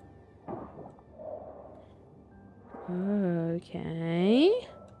 Okay.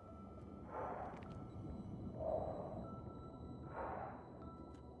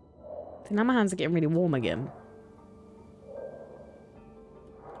 So now my hands are getting really warm again.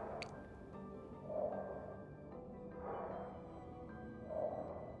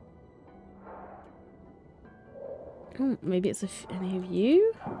 Oh, maybe it's any of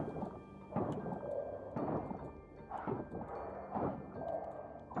you?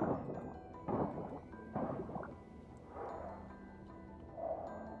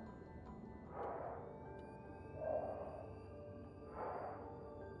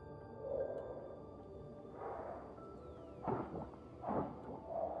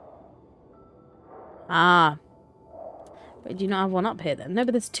 Ah. But do you not have one up here then? No,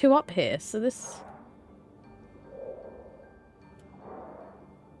 but there's two up here, so this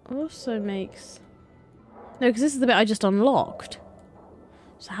also makes... No, because this is the bit I just unlocked.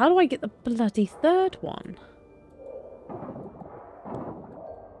 So how do I get the bloody third one?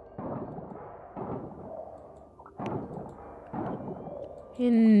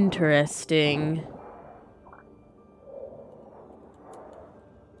 Interesting.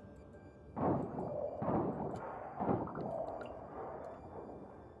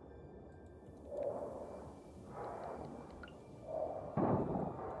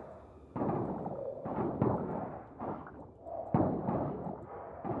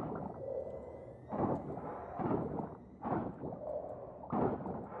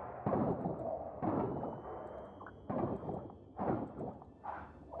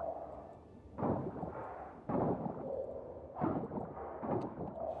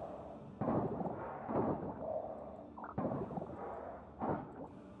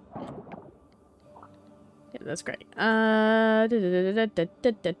 That's great. Da, da, da, da,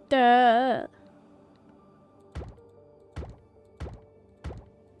 da, da, da.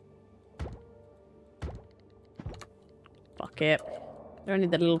 Fuck it. Don't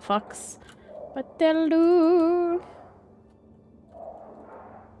need the little fucks, but they'll do.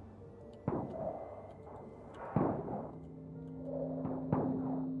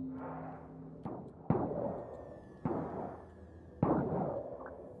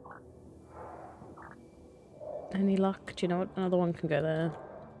 Any luck? Do you know what? Another one can go there.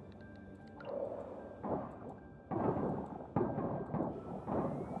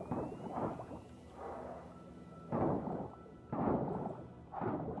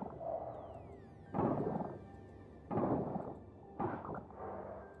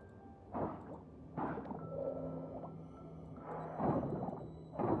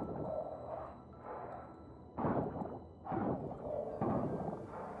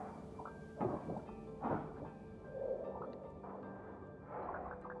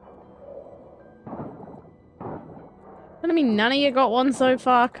 I mean, none of you got one so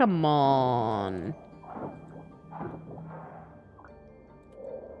far? Come on.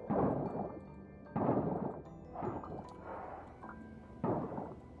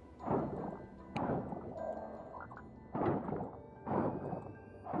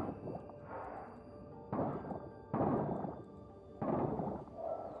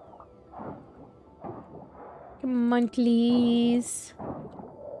 Come on, please.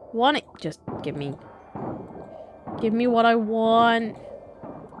 Want it? Just give me. Give me what I want.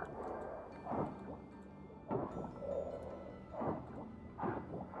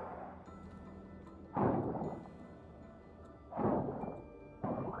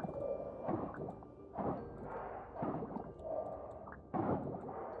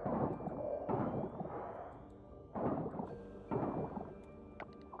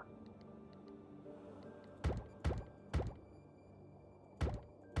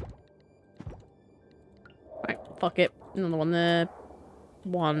 Right, fuck it. Another one there.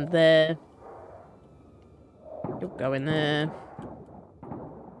 One there. You'll go in there.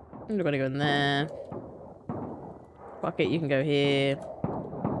 You're gonna go in there. Fuck it, you can go here.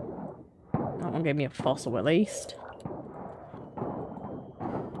 That one gave me a fossil at least.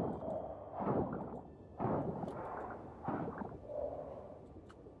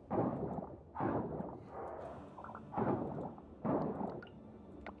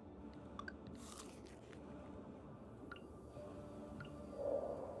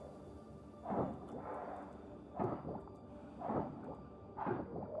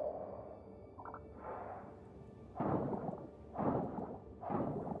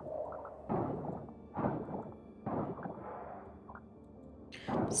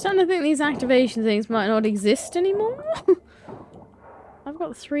 I'm starting to think these activation things might not exist anymore. I've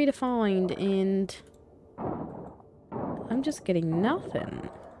got 3 to find and I'm just getting nothing.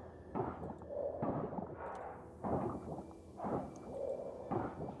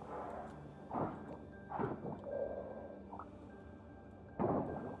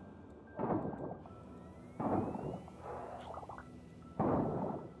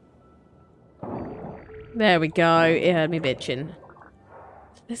 There we go. It heard me bitching.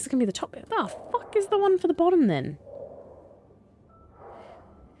 This is gonna be the top bit. The fuck is the one for the bottom then?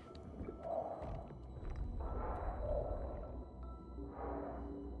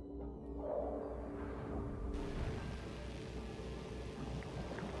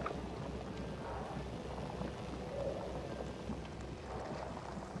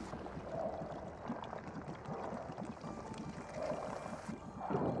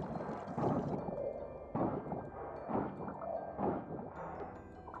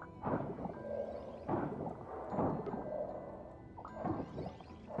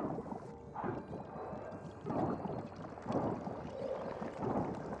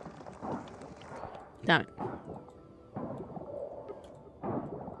 Damn it.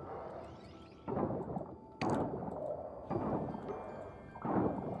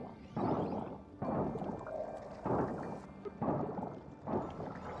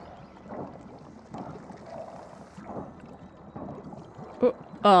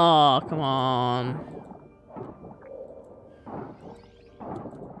 Oh, come on.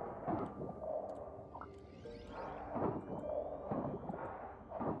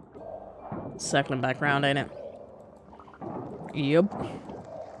 Circling back around, ain't it? Yep.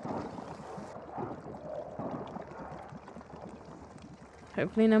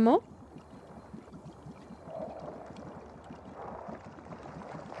 Hopefully no more.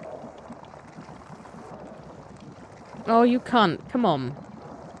 Oh, you can't. Come on.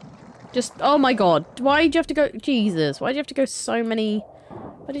 Just, oh my god. Why did you have to go, Jesus, why did you have to go so many,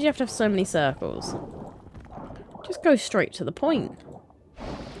 why did you have to have so many circles? Just go straight to the point.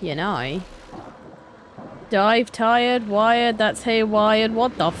 You know. Dive, tired, wired, that's haywired.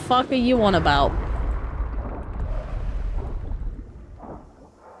 What the fuck are you on about?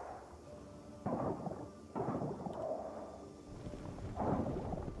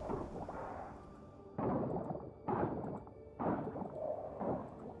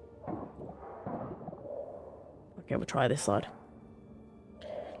 Okay, we'll try this side.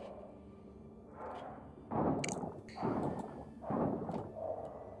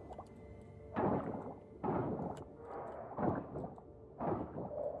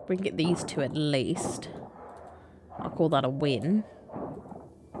 We can get these 2 at least. I'll call that a win.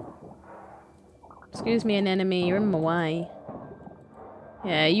 Excuse me, an enemy. You're in my way.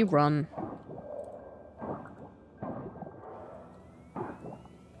 Yeah, you run.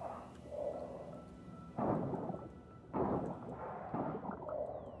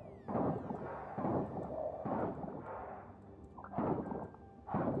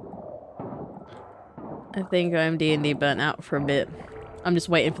 I think I'm D&D burnt out for a bit. I'm just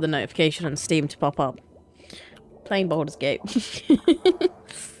waiting for the notification on Steam to pop up. Playing Baldur's Gate.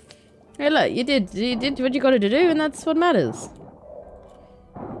 Hey look, you did what you gotta do and that's what matters.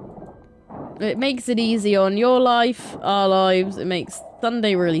 It makes it easy on your life, our lives, it makes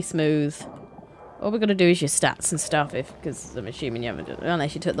Sunday really smooth. All we gotta do is your stats and stuff, because I'm assuming you haven't,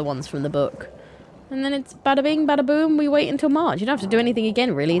 unless you took the ones from the book. And then it's bada bing, bada boom, we wait until March. You don't have to do anything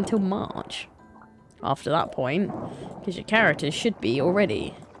again really until March. After that point, because your characters should be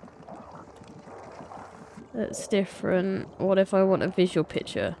already. That's different. What if I want a visual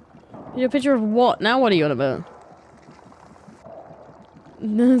picture? Visual picture of what? Now what are you on about?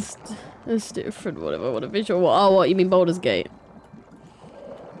 That's different. What if I want a visual? What? Oh, what? You mean Baldur's Gate?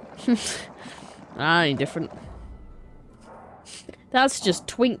 Ah, ain't different. That's just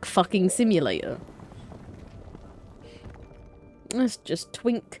Twink fucking Simulator. That's just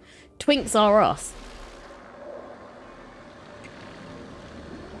Twink. Twinks are us.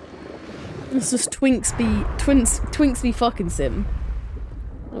 It's just Twinks be fucking sim.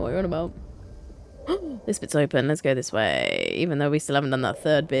 I don't know what you're on about. This bit's open, let's go this way. Even though we still haven't done that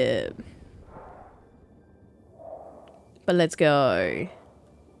 3rd bit. But let's go.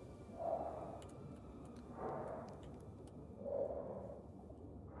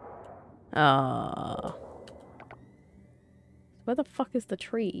 Ah. Where the fuck is the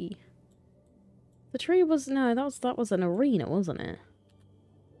tree? The tree was, no, that was an arena, wasn't it?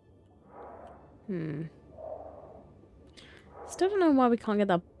 Still don't know why we can't get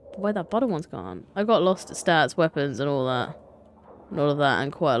that, where that bottom one's gone. I got lost at stats, weapons and all that. And all of that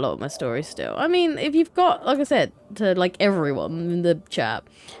and quite a lot of my story still. I mean, if you've got, like I said, to like everyone in the chat,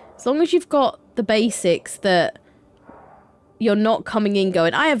 as long as you've got the basics that you're not coming in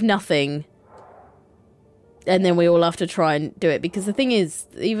going, I have nothing. And then we all have to try and do it. Because the thing is,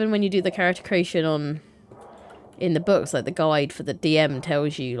 even when you do the character creation in the books, like the guide for the DM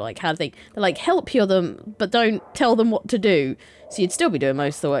tells you like how they're like, help you them, but don't tell them what to do. So you'd still be doing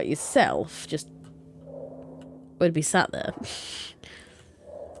most of the work yourself. Just would be sat there.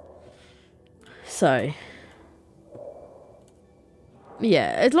 So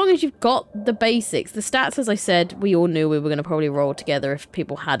yeah, as long as you've got the basics. The stats, as I said, we all knew we were going to probably roll together if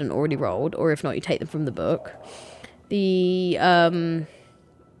people hadn't already rolled, or if not, you take them from the book. The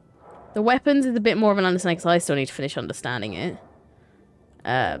weapons is a bit more of an understanding because I still need to finish understanding it.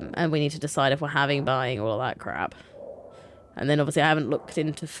 And we need to decide if we're having, buying, all of that crap. And then obviously I haven't looked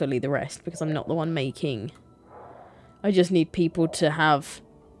into fully the rest because I'm not the one making. I just need people to have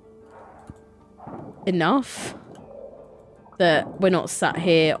enough that we're not sat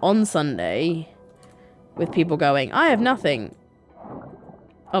here on Sunday with people going, I have nothing.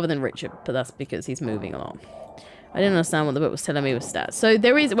 Other than Richard, but that's because he's moving a lot. I didn't understand what the book was telling me with stats. So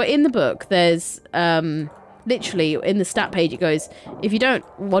there is, well, in the book, there's, literally, in the stat page, it goes, if you don't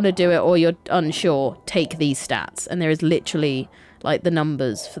want to do it or you're unsure, take these stats. And there is literally, like, the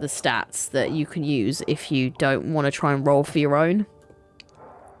numbers for the stats that you can use if you don't want to try and roll for your own.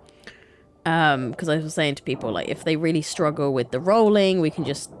 Because I was saying to people, like, if they really struggle with the rolling, we can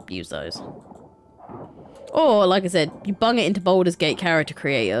just use those. Or, like I said, you bung it into Baldur's Gate Character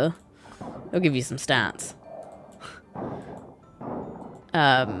Creator. It'll give you some stats.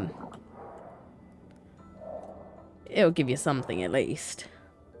 It'll give you something, at least.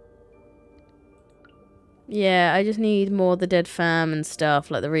 Yeah, I just need more the dead fam and stuff,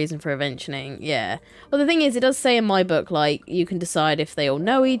 like the reason for inventioning. Yeah. Well, the thing is, it does say in my book, like, you can decide if they all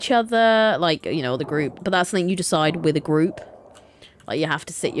know each other, like, you know, the group. But that's something you decide with a group. Like, you have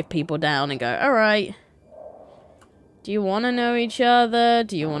to sit your people down and go, alright, do you want to know each other?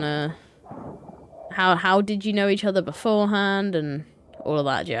 Do you want to... How did you know each other beforehand? And all of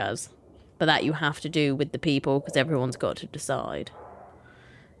that jazz. But that you have to do with the people, because everyone's got to decide.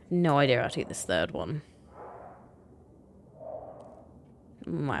 No idea how to get this third one.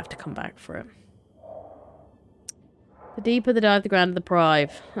 Might have to come back for it. The deeper the dive, the grander the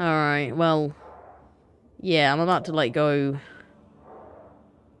prive. Alright, well... yeah, I'm about to, like, go...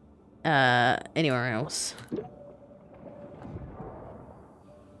 anywhere else.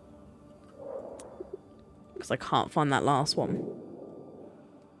 Because I can't find that last one.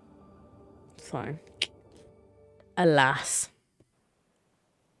 So... alas.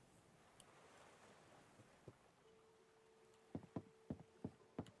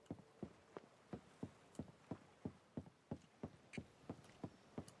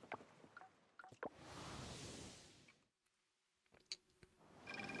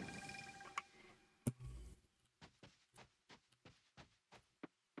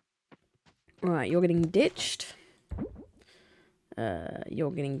 Right, you're getting ditched. You're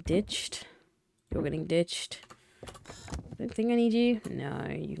getting ditched. You're getting ditched. Don't think I need you. No,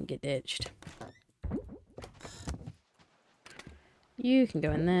 you can get ditched. You can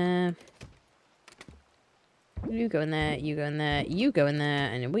go in there. You go in there, you go in there, you go in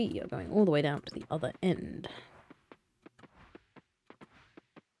there, and we are going all the way down to the other end.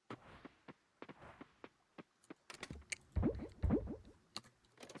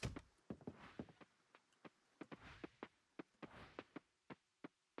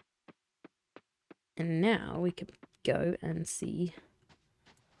 And now we can go and see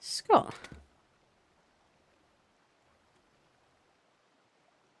Scott.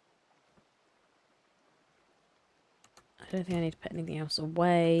 I don't think I need to put anything else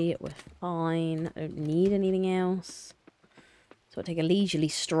away. We're fine. I don't need anything else. So I'll take a leisurely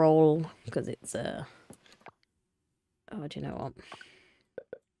stroll because it's oh, do you know what?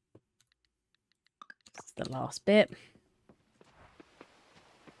 This is the last bit.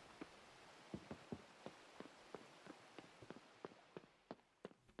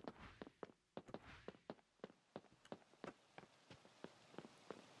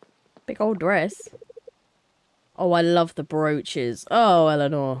 Big old dress. Oh, I love the brooches. Oh,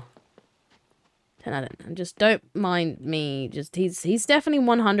 Eleanor. 10 out of 10. And just don't mind me. Just he's definitely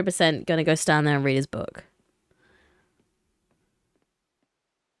 100% gonna go stand there and read his book.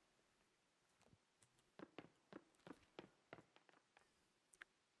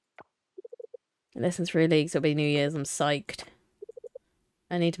 Lessons 3 leagues. It'll be New Year's. I'm psyched.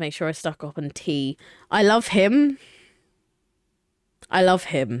 I need to make sure I stock up on tea. I love him. I love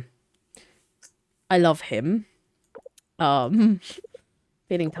him. I love him.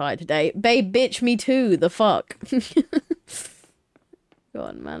 Feeling tired today. Babe, bitch, me too. The fuck. Go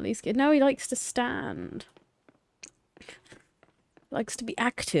on, manly skid. No, he likes to stand. Likes to be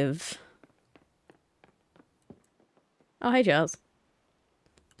active. Oh, hey, Charles.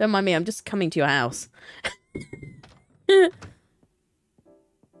 Don't mind me, I'm just coming to your house.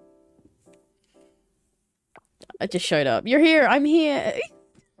 I just showed up. You're here, I'm here.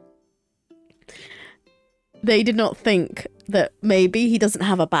 They did not think that maybe he doesn't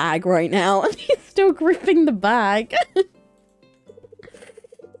have a bag right now and he's still gripping the bag.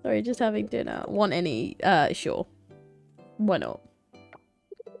 Sorry, just having dinner. Want any? Sure. Why not?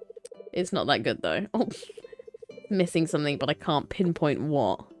 It's not that good though. Oh, missing something, but I can't pinpoint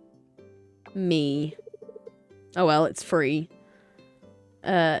what. Me. Oh well, it's free.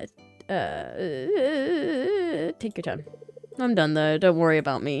 Take your time. I'm done though, don't worry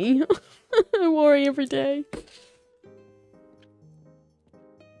about me. I worry every day.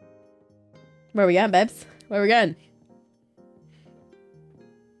 Where are we going, babes? Where are we going?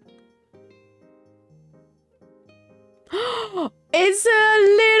 It's a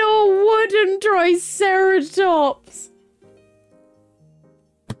little wooden triceratops!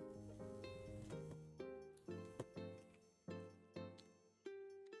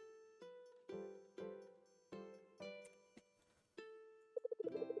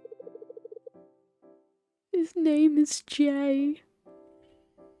 His name is Jay.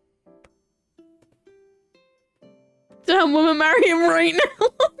 Damn, I'm gonna marry him right now.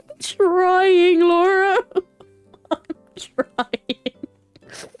 I'm trying, Laura. I'm trying.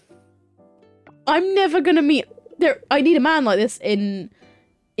 I'm never gonna meet... I need a man like this in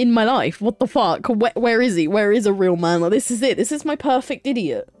my life. What the fuck? Where is he? Where is a real man like this? This is it. This is my perfect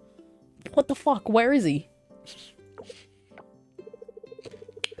idiot. What the fuck? Where is he?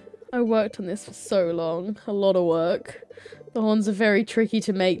 I worked on this for so long. A lot of work. The horns are very tricky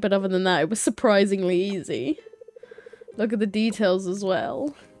to make, but other than that, it was surprisingly easy. Look at the details as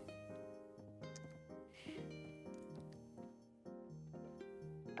well.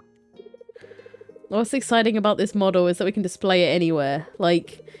 What's exciting about this model is that we can display it anywhere.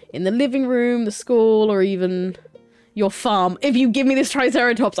 Like, in the living room, the school, or even your farm. If you give me this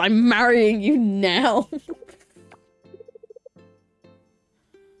Triceratops, I'm marrying you now.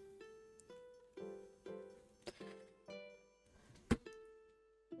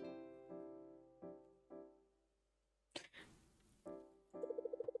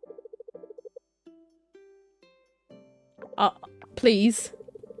 Please.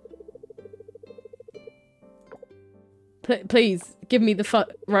 Please, give me the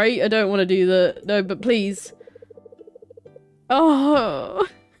right? I don't want to do the... No, but please. Oh.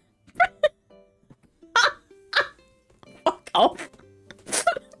 Fuck off.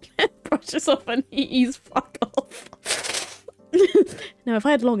 Brush this off and he's fuck off. Now, if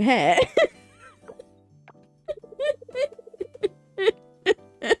I had long hair...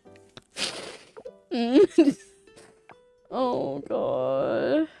 Oh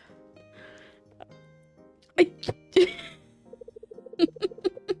god.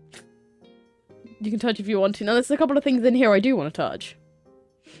 You can touch if you want to. Now there's a couple of things in here I do want to touch.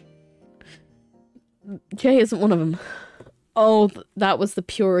 Jay isn't one of them. Oh, that was the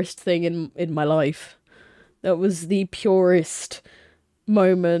purest thing in my life. That was the purest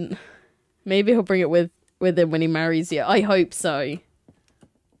moment. Maybe he'll bring it with him when he marries you. I hope so.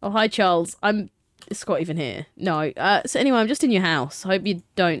 Oh, hi Charles. Is Scott even here? No. So anyway, I'm just in your house. I hope you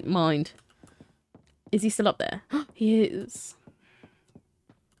don't mind. Is he still up there? He is.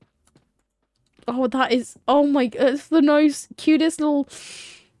 Oh, that is... Oh my god, it's the most cutest little...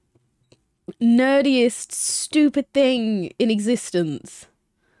 nerdiest, stupid thing in existence.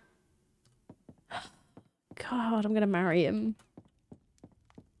 God, I'm gonna marry him.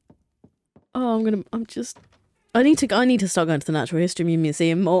 Oh, I need to start going to the Natural History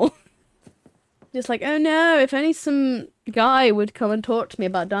Museum more. Just like, oh no, if only some guy would come and talk to me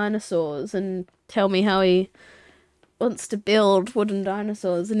about dinosaurs and tell me how he wants to build wooden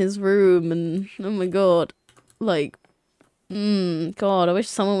dinosaurs in his room, and oh my god. Like, god, I wish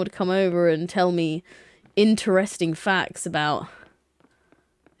someone would come over and tell me interesting facts about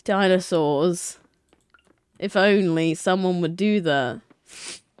dinosaurs. If only someone would do that.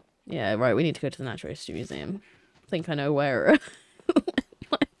 Yeah, right, we need to go to the Natural History Museum. I think I know where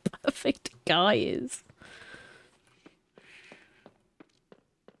my perfect guy is.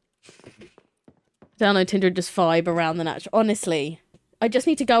 Download Tinder, just vibe around the natural. Honestly, I just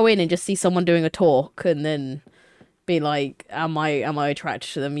need to go in and just see someone doing a talk and then be like, am I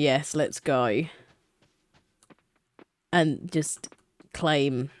attracted to them? Yes, let's go. And just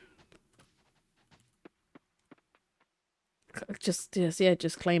claim. Just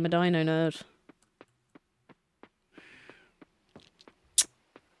claim a dino nerd.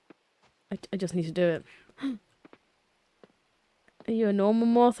 I just need to do it. Are you a normal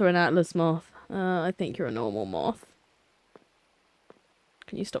moth or an atlas moth? I think you're a normal moth.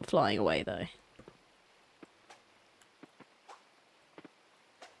 Can you stop flying away, though?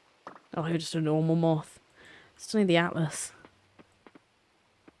 Oh, you're just a normal moth. It's only the atlas.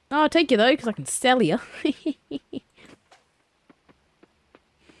 Oh, I'll take you, though, because I can sell you.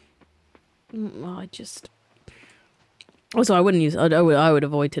 I just... Also, I wouldn't use... I would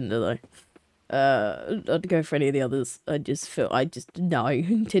avoid Tinder, though. I'd go for any of the others. No.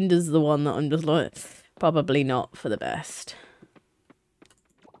 Tinder's the one that I'm just like, probably not for the best.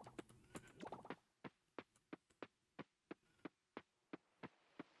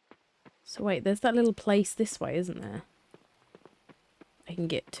 So wait, there's that little place this way, isn't there? I can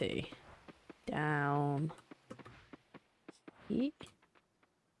get to. Down. Here.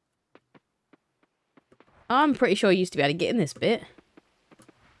 I'm pretty sure I used to be able to get in this bit.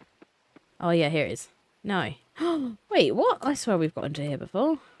 Oh yeah, here it is. No. Wait, what? I swear we've got into here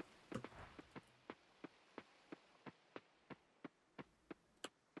before.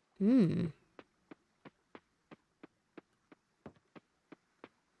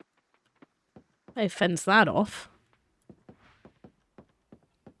 They fenced that off.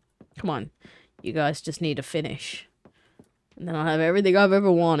 Come on. You guys just need to finish. And then I'll have everything I've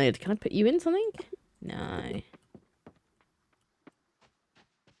ever wanted. Can I put you in something? No.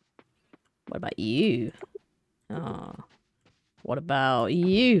 What about you? Oh. What about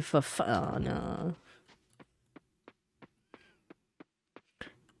you for oh, no.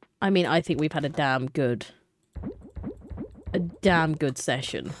 I mean, I think we've had a damn good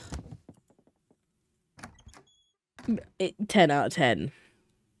session. 10 out of 10.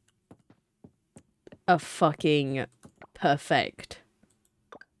 A fucking perfect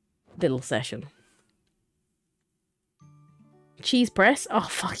little session. Cheese press? Oh,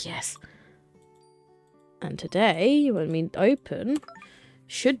 fuck yes. And today, when we open,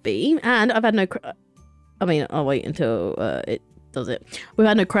 should be, and I've had no, I mean, I'll wait until it does it. We've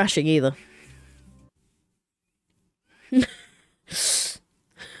had no crashing either.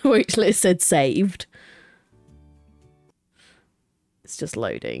 Which it said saved. It's just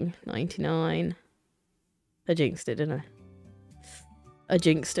loading. 99. I jinxed it, didn't I? I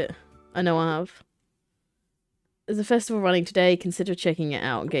jinxed it. I know I have. There's a festival running today. Consider checking it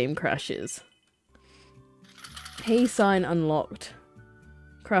out. Game crashes. Hey sign unlocked.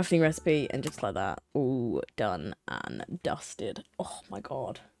 Crafting recipe and just like that. All done and dusted. Oh my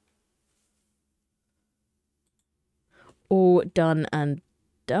god. All done and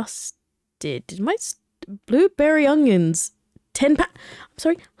dusted. Did my blueberry onions 10 I'm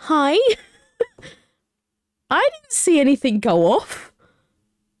sorry. Hi. I didn't see anything go off.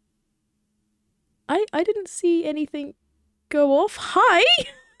 I didn't see anything go off. Hi.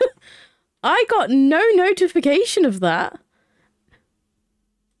 I got no notification of that.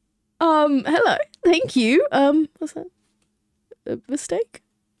 Hello. Thank you. What's that? A mistake?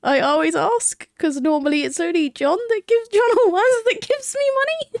 I always ask, because normally it's only John O'Waz that gives me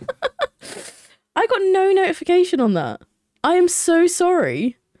money. I got no notification on that. I am so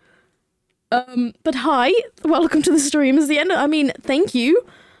sorry. But hi, welcome to the stream. Is the end? I mean, thank you.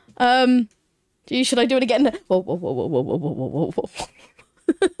 Gee, should I do it again? Whoa, whoa, whoa, whoa, whoa, whoa, whoa, whoa, whoa.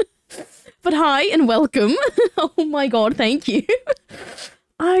 But hi and welcome. Oh my god, thank you.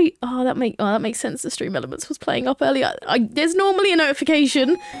 That makes sense. The Stream Elements was playing up earlier. There's normally a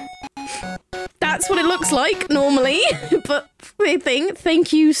notification. That's what it looks like normally. But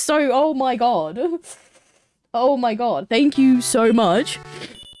thank you so. Oh my god. Oh my god. Thank you so much.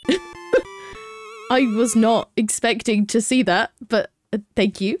 I was not expecting to see that, but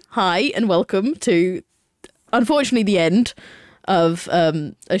thank you. Hi and welcome to, unfortunately, the end of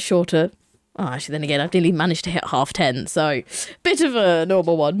a shorter. Oh, actually, then again, I've nearly managed to hit 10:30, so bit of a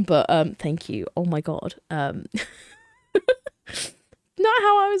normal one, but thank you. Oh my god. Not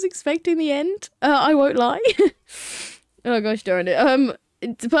how I was expecting the end. I won't lie. Oh gosh, darn it.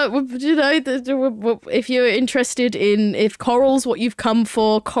 But you know, if you're interested in if Coral's what you've come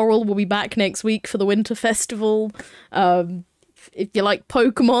for, Coral will be back next week for the Winter Festival. If you like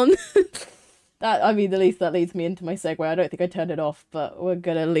Pokemon. That, I mean, at least that leads me into my segue. I don't think I turned it off, but we're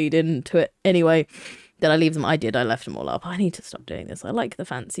gonna lead into it anyway. Did I leave them? I did. I left them all up. I need to stop doing this. I like the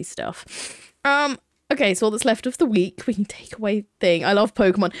fancy stuff. Okay, so all that's left of the week, we can take away thing. I love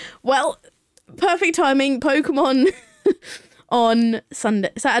Pokemon. Well, perfect timing. Pokemon on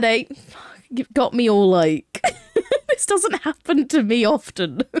Saturday got me all like, this doesn't happen to me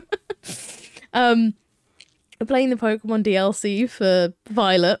often. We're playing the Pokemon DLC for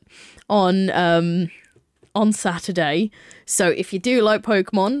Violet on Saturday. So if you do like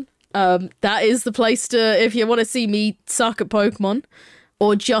Pokemon, That is the place to, if you want to see me suck at Pokemon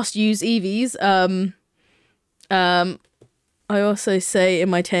or just use Eevees. I also say in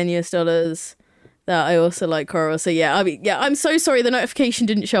my 10 US dollars that I also like Coral. So yeah, I mean, yeah, I'm so sorry the notification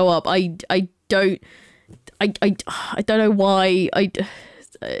didn't show up. I don't know why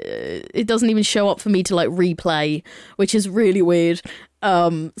it doesn't even show up for me to like replay, which is really weird.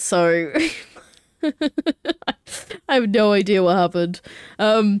 So I have no idea what happened.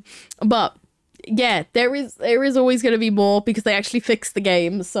 But yeah, there is always going to be more because they actually fixed the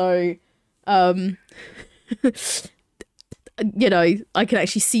game. So, you know, I can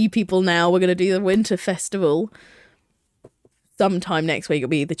actually see people now. We're going to do the winter festival sometime next week. It'll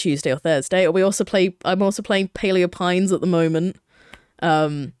be either Tuesday or Thursday. I'm also playing Paleo Pines at the moment.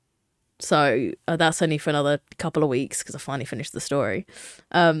 So that's only for another couple of weeks because I finally finished the story.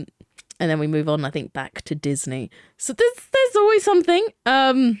 And then we move on, I think, back to Disney. So there's always something.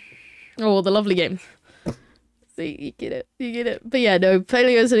 Oh, the lovely game. See, you get it. But yeah, no,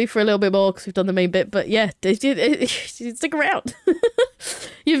 Paleo's only for a little bit more because we've done the main bit. But yeah, stick around.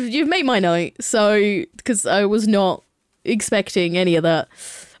 You've made my night. So, because I was not expecting any of that.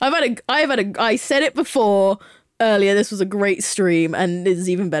 I said it before earlier, this was a great stream and it's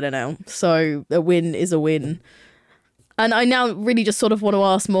even better now. So a win is a win. And I now really just sort of want to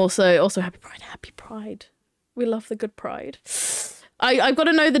ask more, so also happy Pride. We love the good Pride. I've got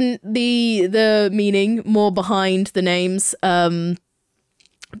to know the meaning more behind the names,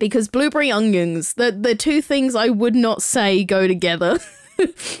 because blueberry onions, the two things I would not say go together.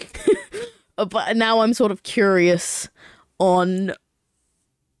 But now I'm sort of curious on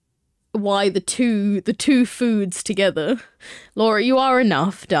why the two foods together. Laura, you are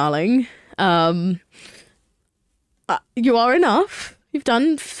enough, darling. You are enough. You've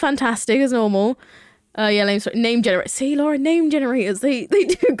done fantastic as normal. Yeah, name generators. See, Laura, name generators. They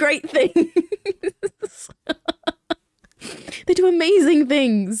do great things. They do amazing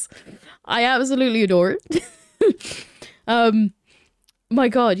things. I absolutely adore it. My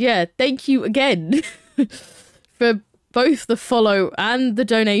God, yeah. Thank you again for both the follow and the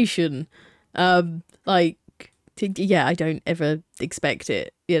donation. Yeah, I don't ever expect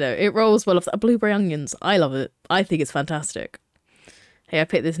it. You know, it rolls well off the blueberry onions. I love it. I think it's fantastic. Hey, I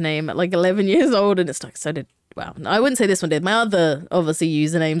picked this name at like 11 years old and it stuck. So did, well, I wouldn't say this one did. My other, obviously,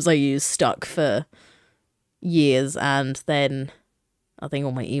 usernames I used stuck for years. And then I think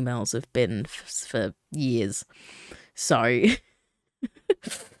all my emails have been for years. So,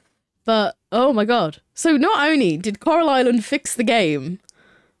 but, oh my God. So not only did Coral Island fix the game,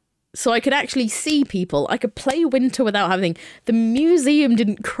 so I could actually see people. I could play Winter without having... The museum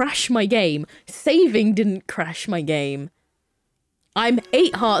didn't crash my game. Saving didn't crash my game. I'm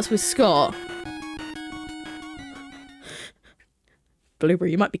 8 hearts with Scott.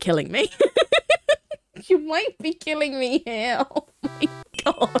 Blueberry, you might be killing me. You might be killing me here. Oh my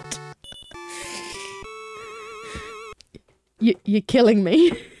God. You're killing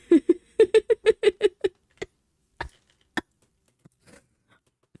me.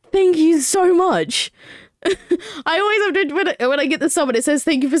 Thank you so much. I always have to, when I get the summon, it says,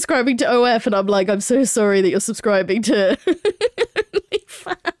 thank you for subscribing to OF, and I'm like, I'm so sorry that you're subscribing to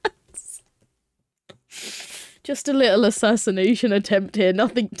OnlyFans. Just a little assassination attempt here,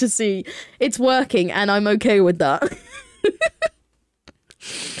 nothing to see. It's working, and I'm okay with that.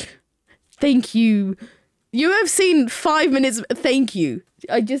 Thank you. You have seen 5 minutes. Thank you.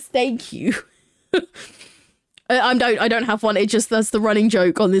 I just thank you. I don't have one. It just, that's the running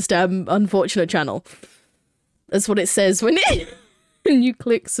joke on this damn unfortunate channel. That's what it says when you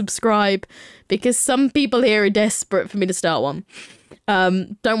click subscribe, because some people here are desperate for me to start one.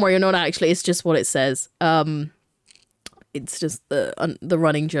 Don't worry, you're not actually. It's just what it says. It's just the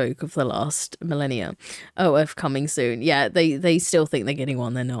running joke of the last millennia. OF coming soon. Yeah, they still think they're getting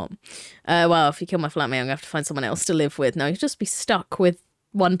one. They're not. Well, if you kill my flatmate, I'm gonna have to find someone else to live with. No, you'll just be stuck with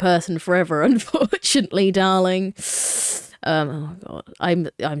one person forever, unfortunately, darling. Oh God,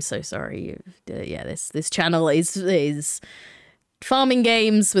 I'm so sorry. Yeah, this channel is farming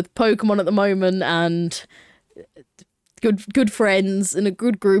games with Pokemon at the moment, and good friends and a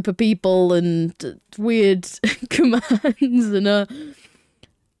good group of people and weird commands and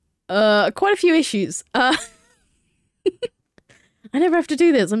quite a few issues. I never have to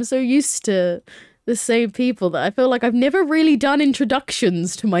do this. I'm so used to the same people that I feel like I've never really done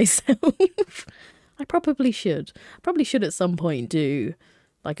introductions to myself. I probably should. I probably should at some point do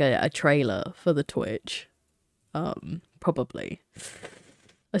like a trailer for the Twitch. Probably.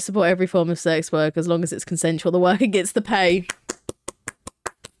 I support every form of sex work as long as it's consensual. The worker gets the pay.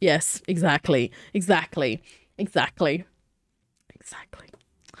 Yes, exactly.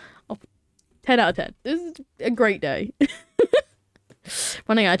 10 out of 10. This is a great day.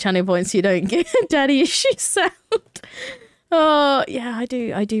 Running out of channel points, you don't get daddy issue sound. Oh, yeah, I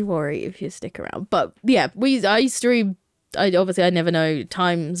do worry if you stick around. But yeah, I stream. Obviously, I never know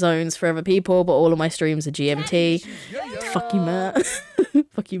time zones for other people, but all of my streams are GMT. Fuck you, Matt.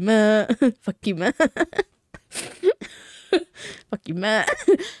 Fuck you, Matt. Fuck you, Matt. Fuck you, Matt.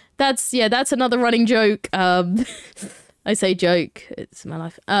 That's another running joke. I say joke. It's my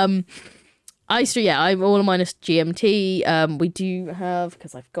life. I'm all of mine is GMT. We do have,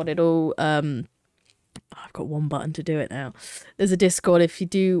 because I've got it all. I've got one button to do it now. There's a Discord if you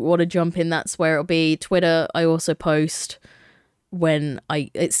do want to jump in. That's where it'll be. Twitter, I also post when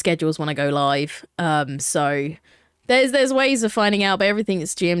it schedules when I go live. So there's ways of finding out, but everything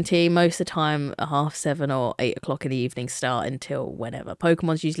is GMT. Most of the time, 7:30 or 8 o'clock in the evening start until whenever.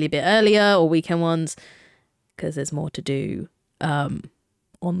 Pokemon's usually a bit earlier, or weekend ones, because there's more to do on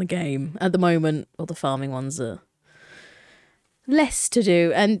the game at the moment. Or the farming ones are less to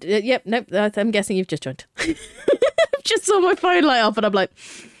do. And yep, nope, I'm guessing you've just joined. Just saw my phone light up and I'm like,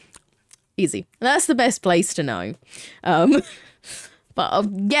 easy. That's the best place to know. But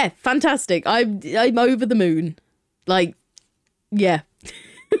yeah, fantastic. I'm over the moon. Like, yeah.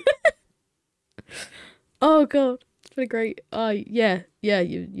 Oh god, it's been great.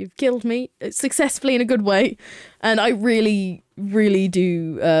 You've killed me successfully in a good way, and I really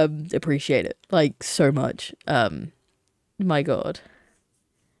do appreciate it, like, so much. My god.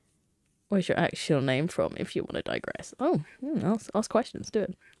 Where's your actual name from, if you want to digress? Oh, ask questions, do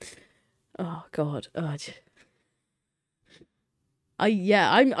it. Oh god.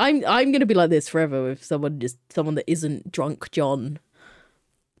 I'm gonna be like this forever with someone that isn't Drunk John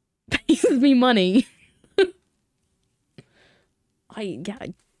pays me money.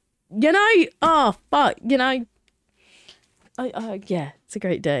 Oh fuck, it's a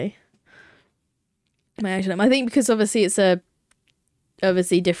great day. My actual name, I think, because obviously it's a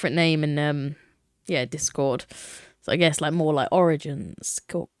different name in Discord, so I guess like more like origins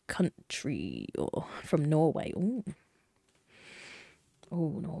or country or from Norway.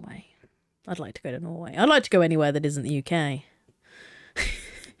 Oh, Norway. I'd like to go to Norway. I'd like to go anywhere that isn't the UK.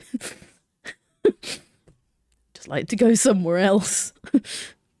 Just like to go somewhere else.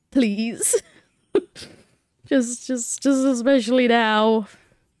 Please. just especially now.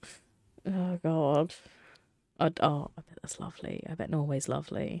 Oh god. I bet that's lovely. I bet Norway's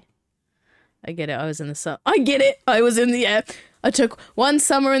lovely. I get it. I was in the summer. I get it. I was in the air. I took one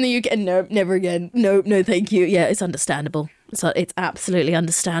summer in the UK. Nope, never again. Nope, no thank you. Yeah, it's understandable. It's absolutely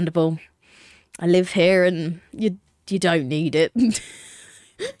understandable. I live here and you don't need it.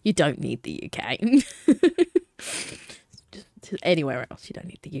 You don't need the UK. Just anywhere else, you don't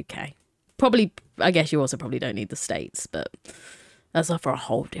need the UK. Probably, I guess you also probably don't need the States, but that's for a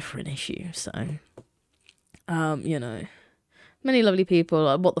whole different issue, so... many lovely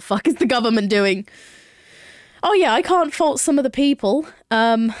people. What the fuck is the government doing? Oh yeah, I can't fault some of the people.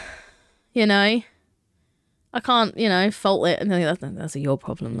 I can't, fault it. And that's your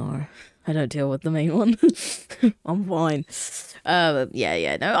problem, Laura. I don't deal with the main one. I'm fine. No,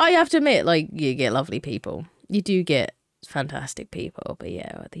 I have to admit, like, you get lovely people. You do get fantastic people, but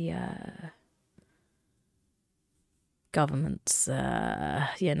yeah, the governments,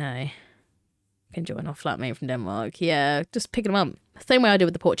 can join our flatmate from Denmark. Yeah, just picking them up. Same way I did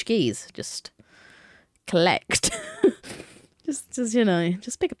with the Portuguese. Just collect.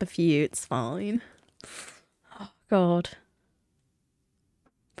 just pick up a few. It's fine. Oh, God.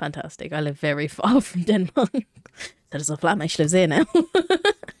 Fantastic. I live very far from Denmark. So does our flatmate. She lives here now.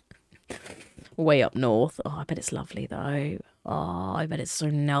 Way up north. Oh, I bet it's lovely, though. Oh, I bet it's so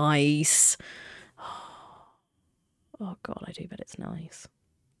nice. Oh, God, I do bet it's nice.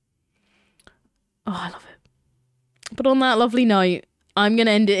 Oh, I love it. But on that lovely note, I'm going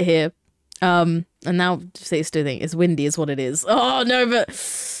to end it here. And now, say still think it's windy is what it is. Oh, no, but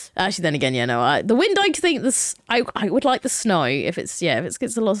actually then again, the wind, I think I would like the snow if it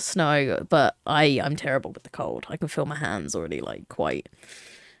gets a lot of snow, but I'm terrible with the cold. I can feel my hands already like quite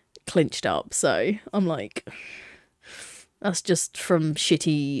clinched up. So I'm like, that's just from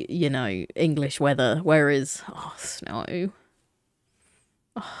shitty, English weather. Whereas, snow.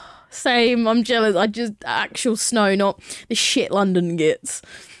 Oh, same, I'm jealous. I just actual snow, not the shit London gets.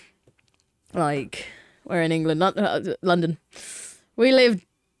 Like, we're in England, not London. We live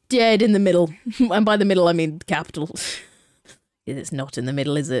dead in the middle, and by the middle I mean the capital. It's not in the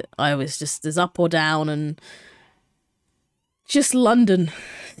middle, is it? I always just there's up or down, and just London.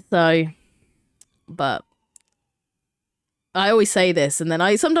 So, but I always say this, and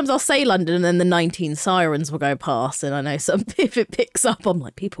then sometimes I'll say London, and then the 19 sirens will go past, and I know if it picks up, I'm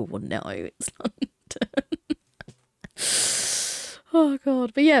like, people will know it's London. Oh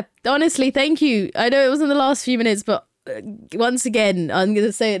god, but yeah, honestly, thank you. I know it was in the last few minutes, but once again, I'm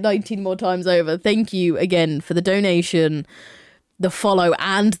gonna say it 19 more times over. Thank you again for the donation, the follow,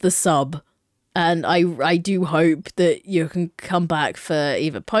 and the sub. And I do hope that you can come back for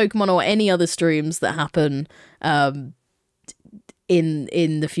either Pokemon or any other streams that happen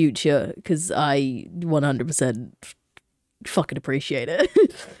in the future, because I 100% fucking appreciate it.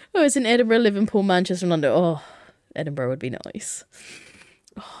 Oh, it's in Edinburgh, Liverpool, Manchester, and London. Oh, Edinburgh would be nice.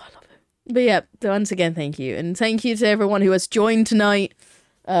 Oh, I love it. But yeah, once again, thank you. And thank you to everyone who has joined tonight.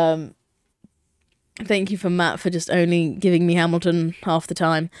 Thank you for Matt for just only giving me Hamilton half the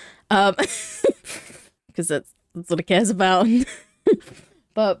time. Because that's what he cares about.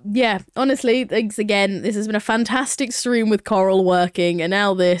 But yeah, honestly, thanks again. This has been a fantastic stream with Coral working, and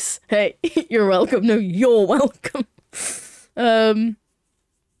now this. Hey, you're welcome. No, you're welcome.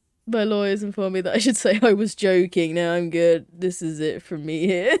 My lawyers informed me that I should say I was joking. No, I'm good. This is it from me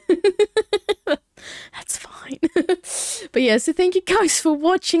here. That's fine. But yeah, so thank you guys for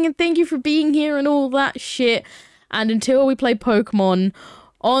watching, and thank you for being here and all that shit. And until we play Pokemon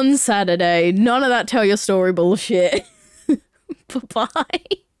on Saturday, none of that tell your story bullshit. Bye-bye.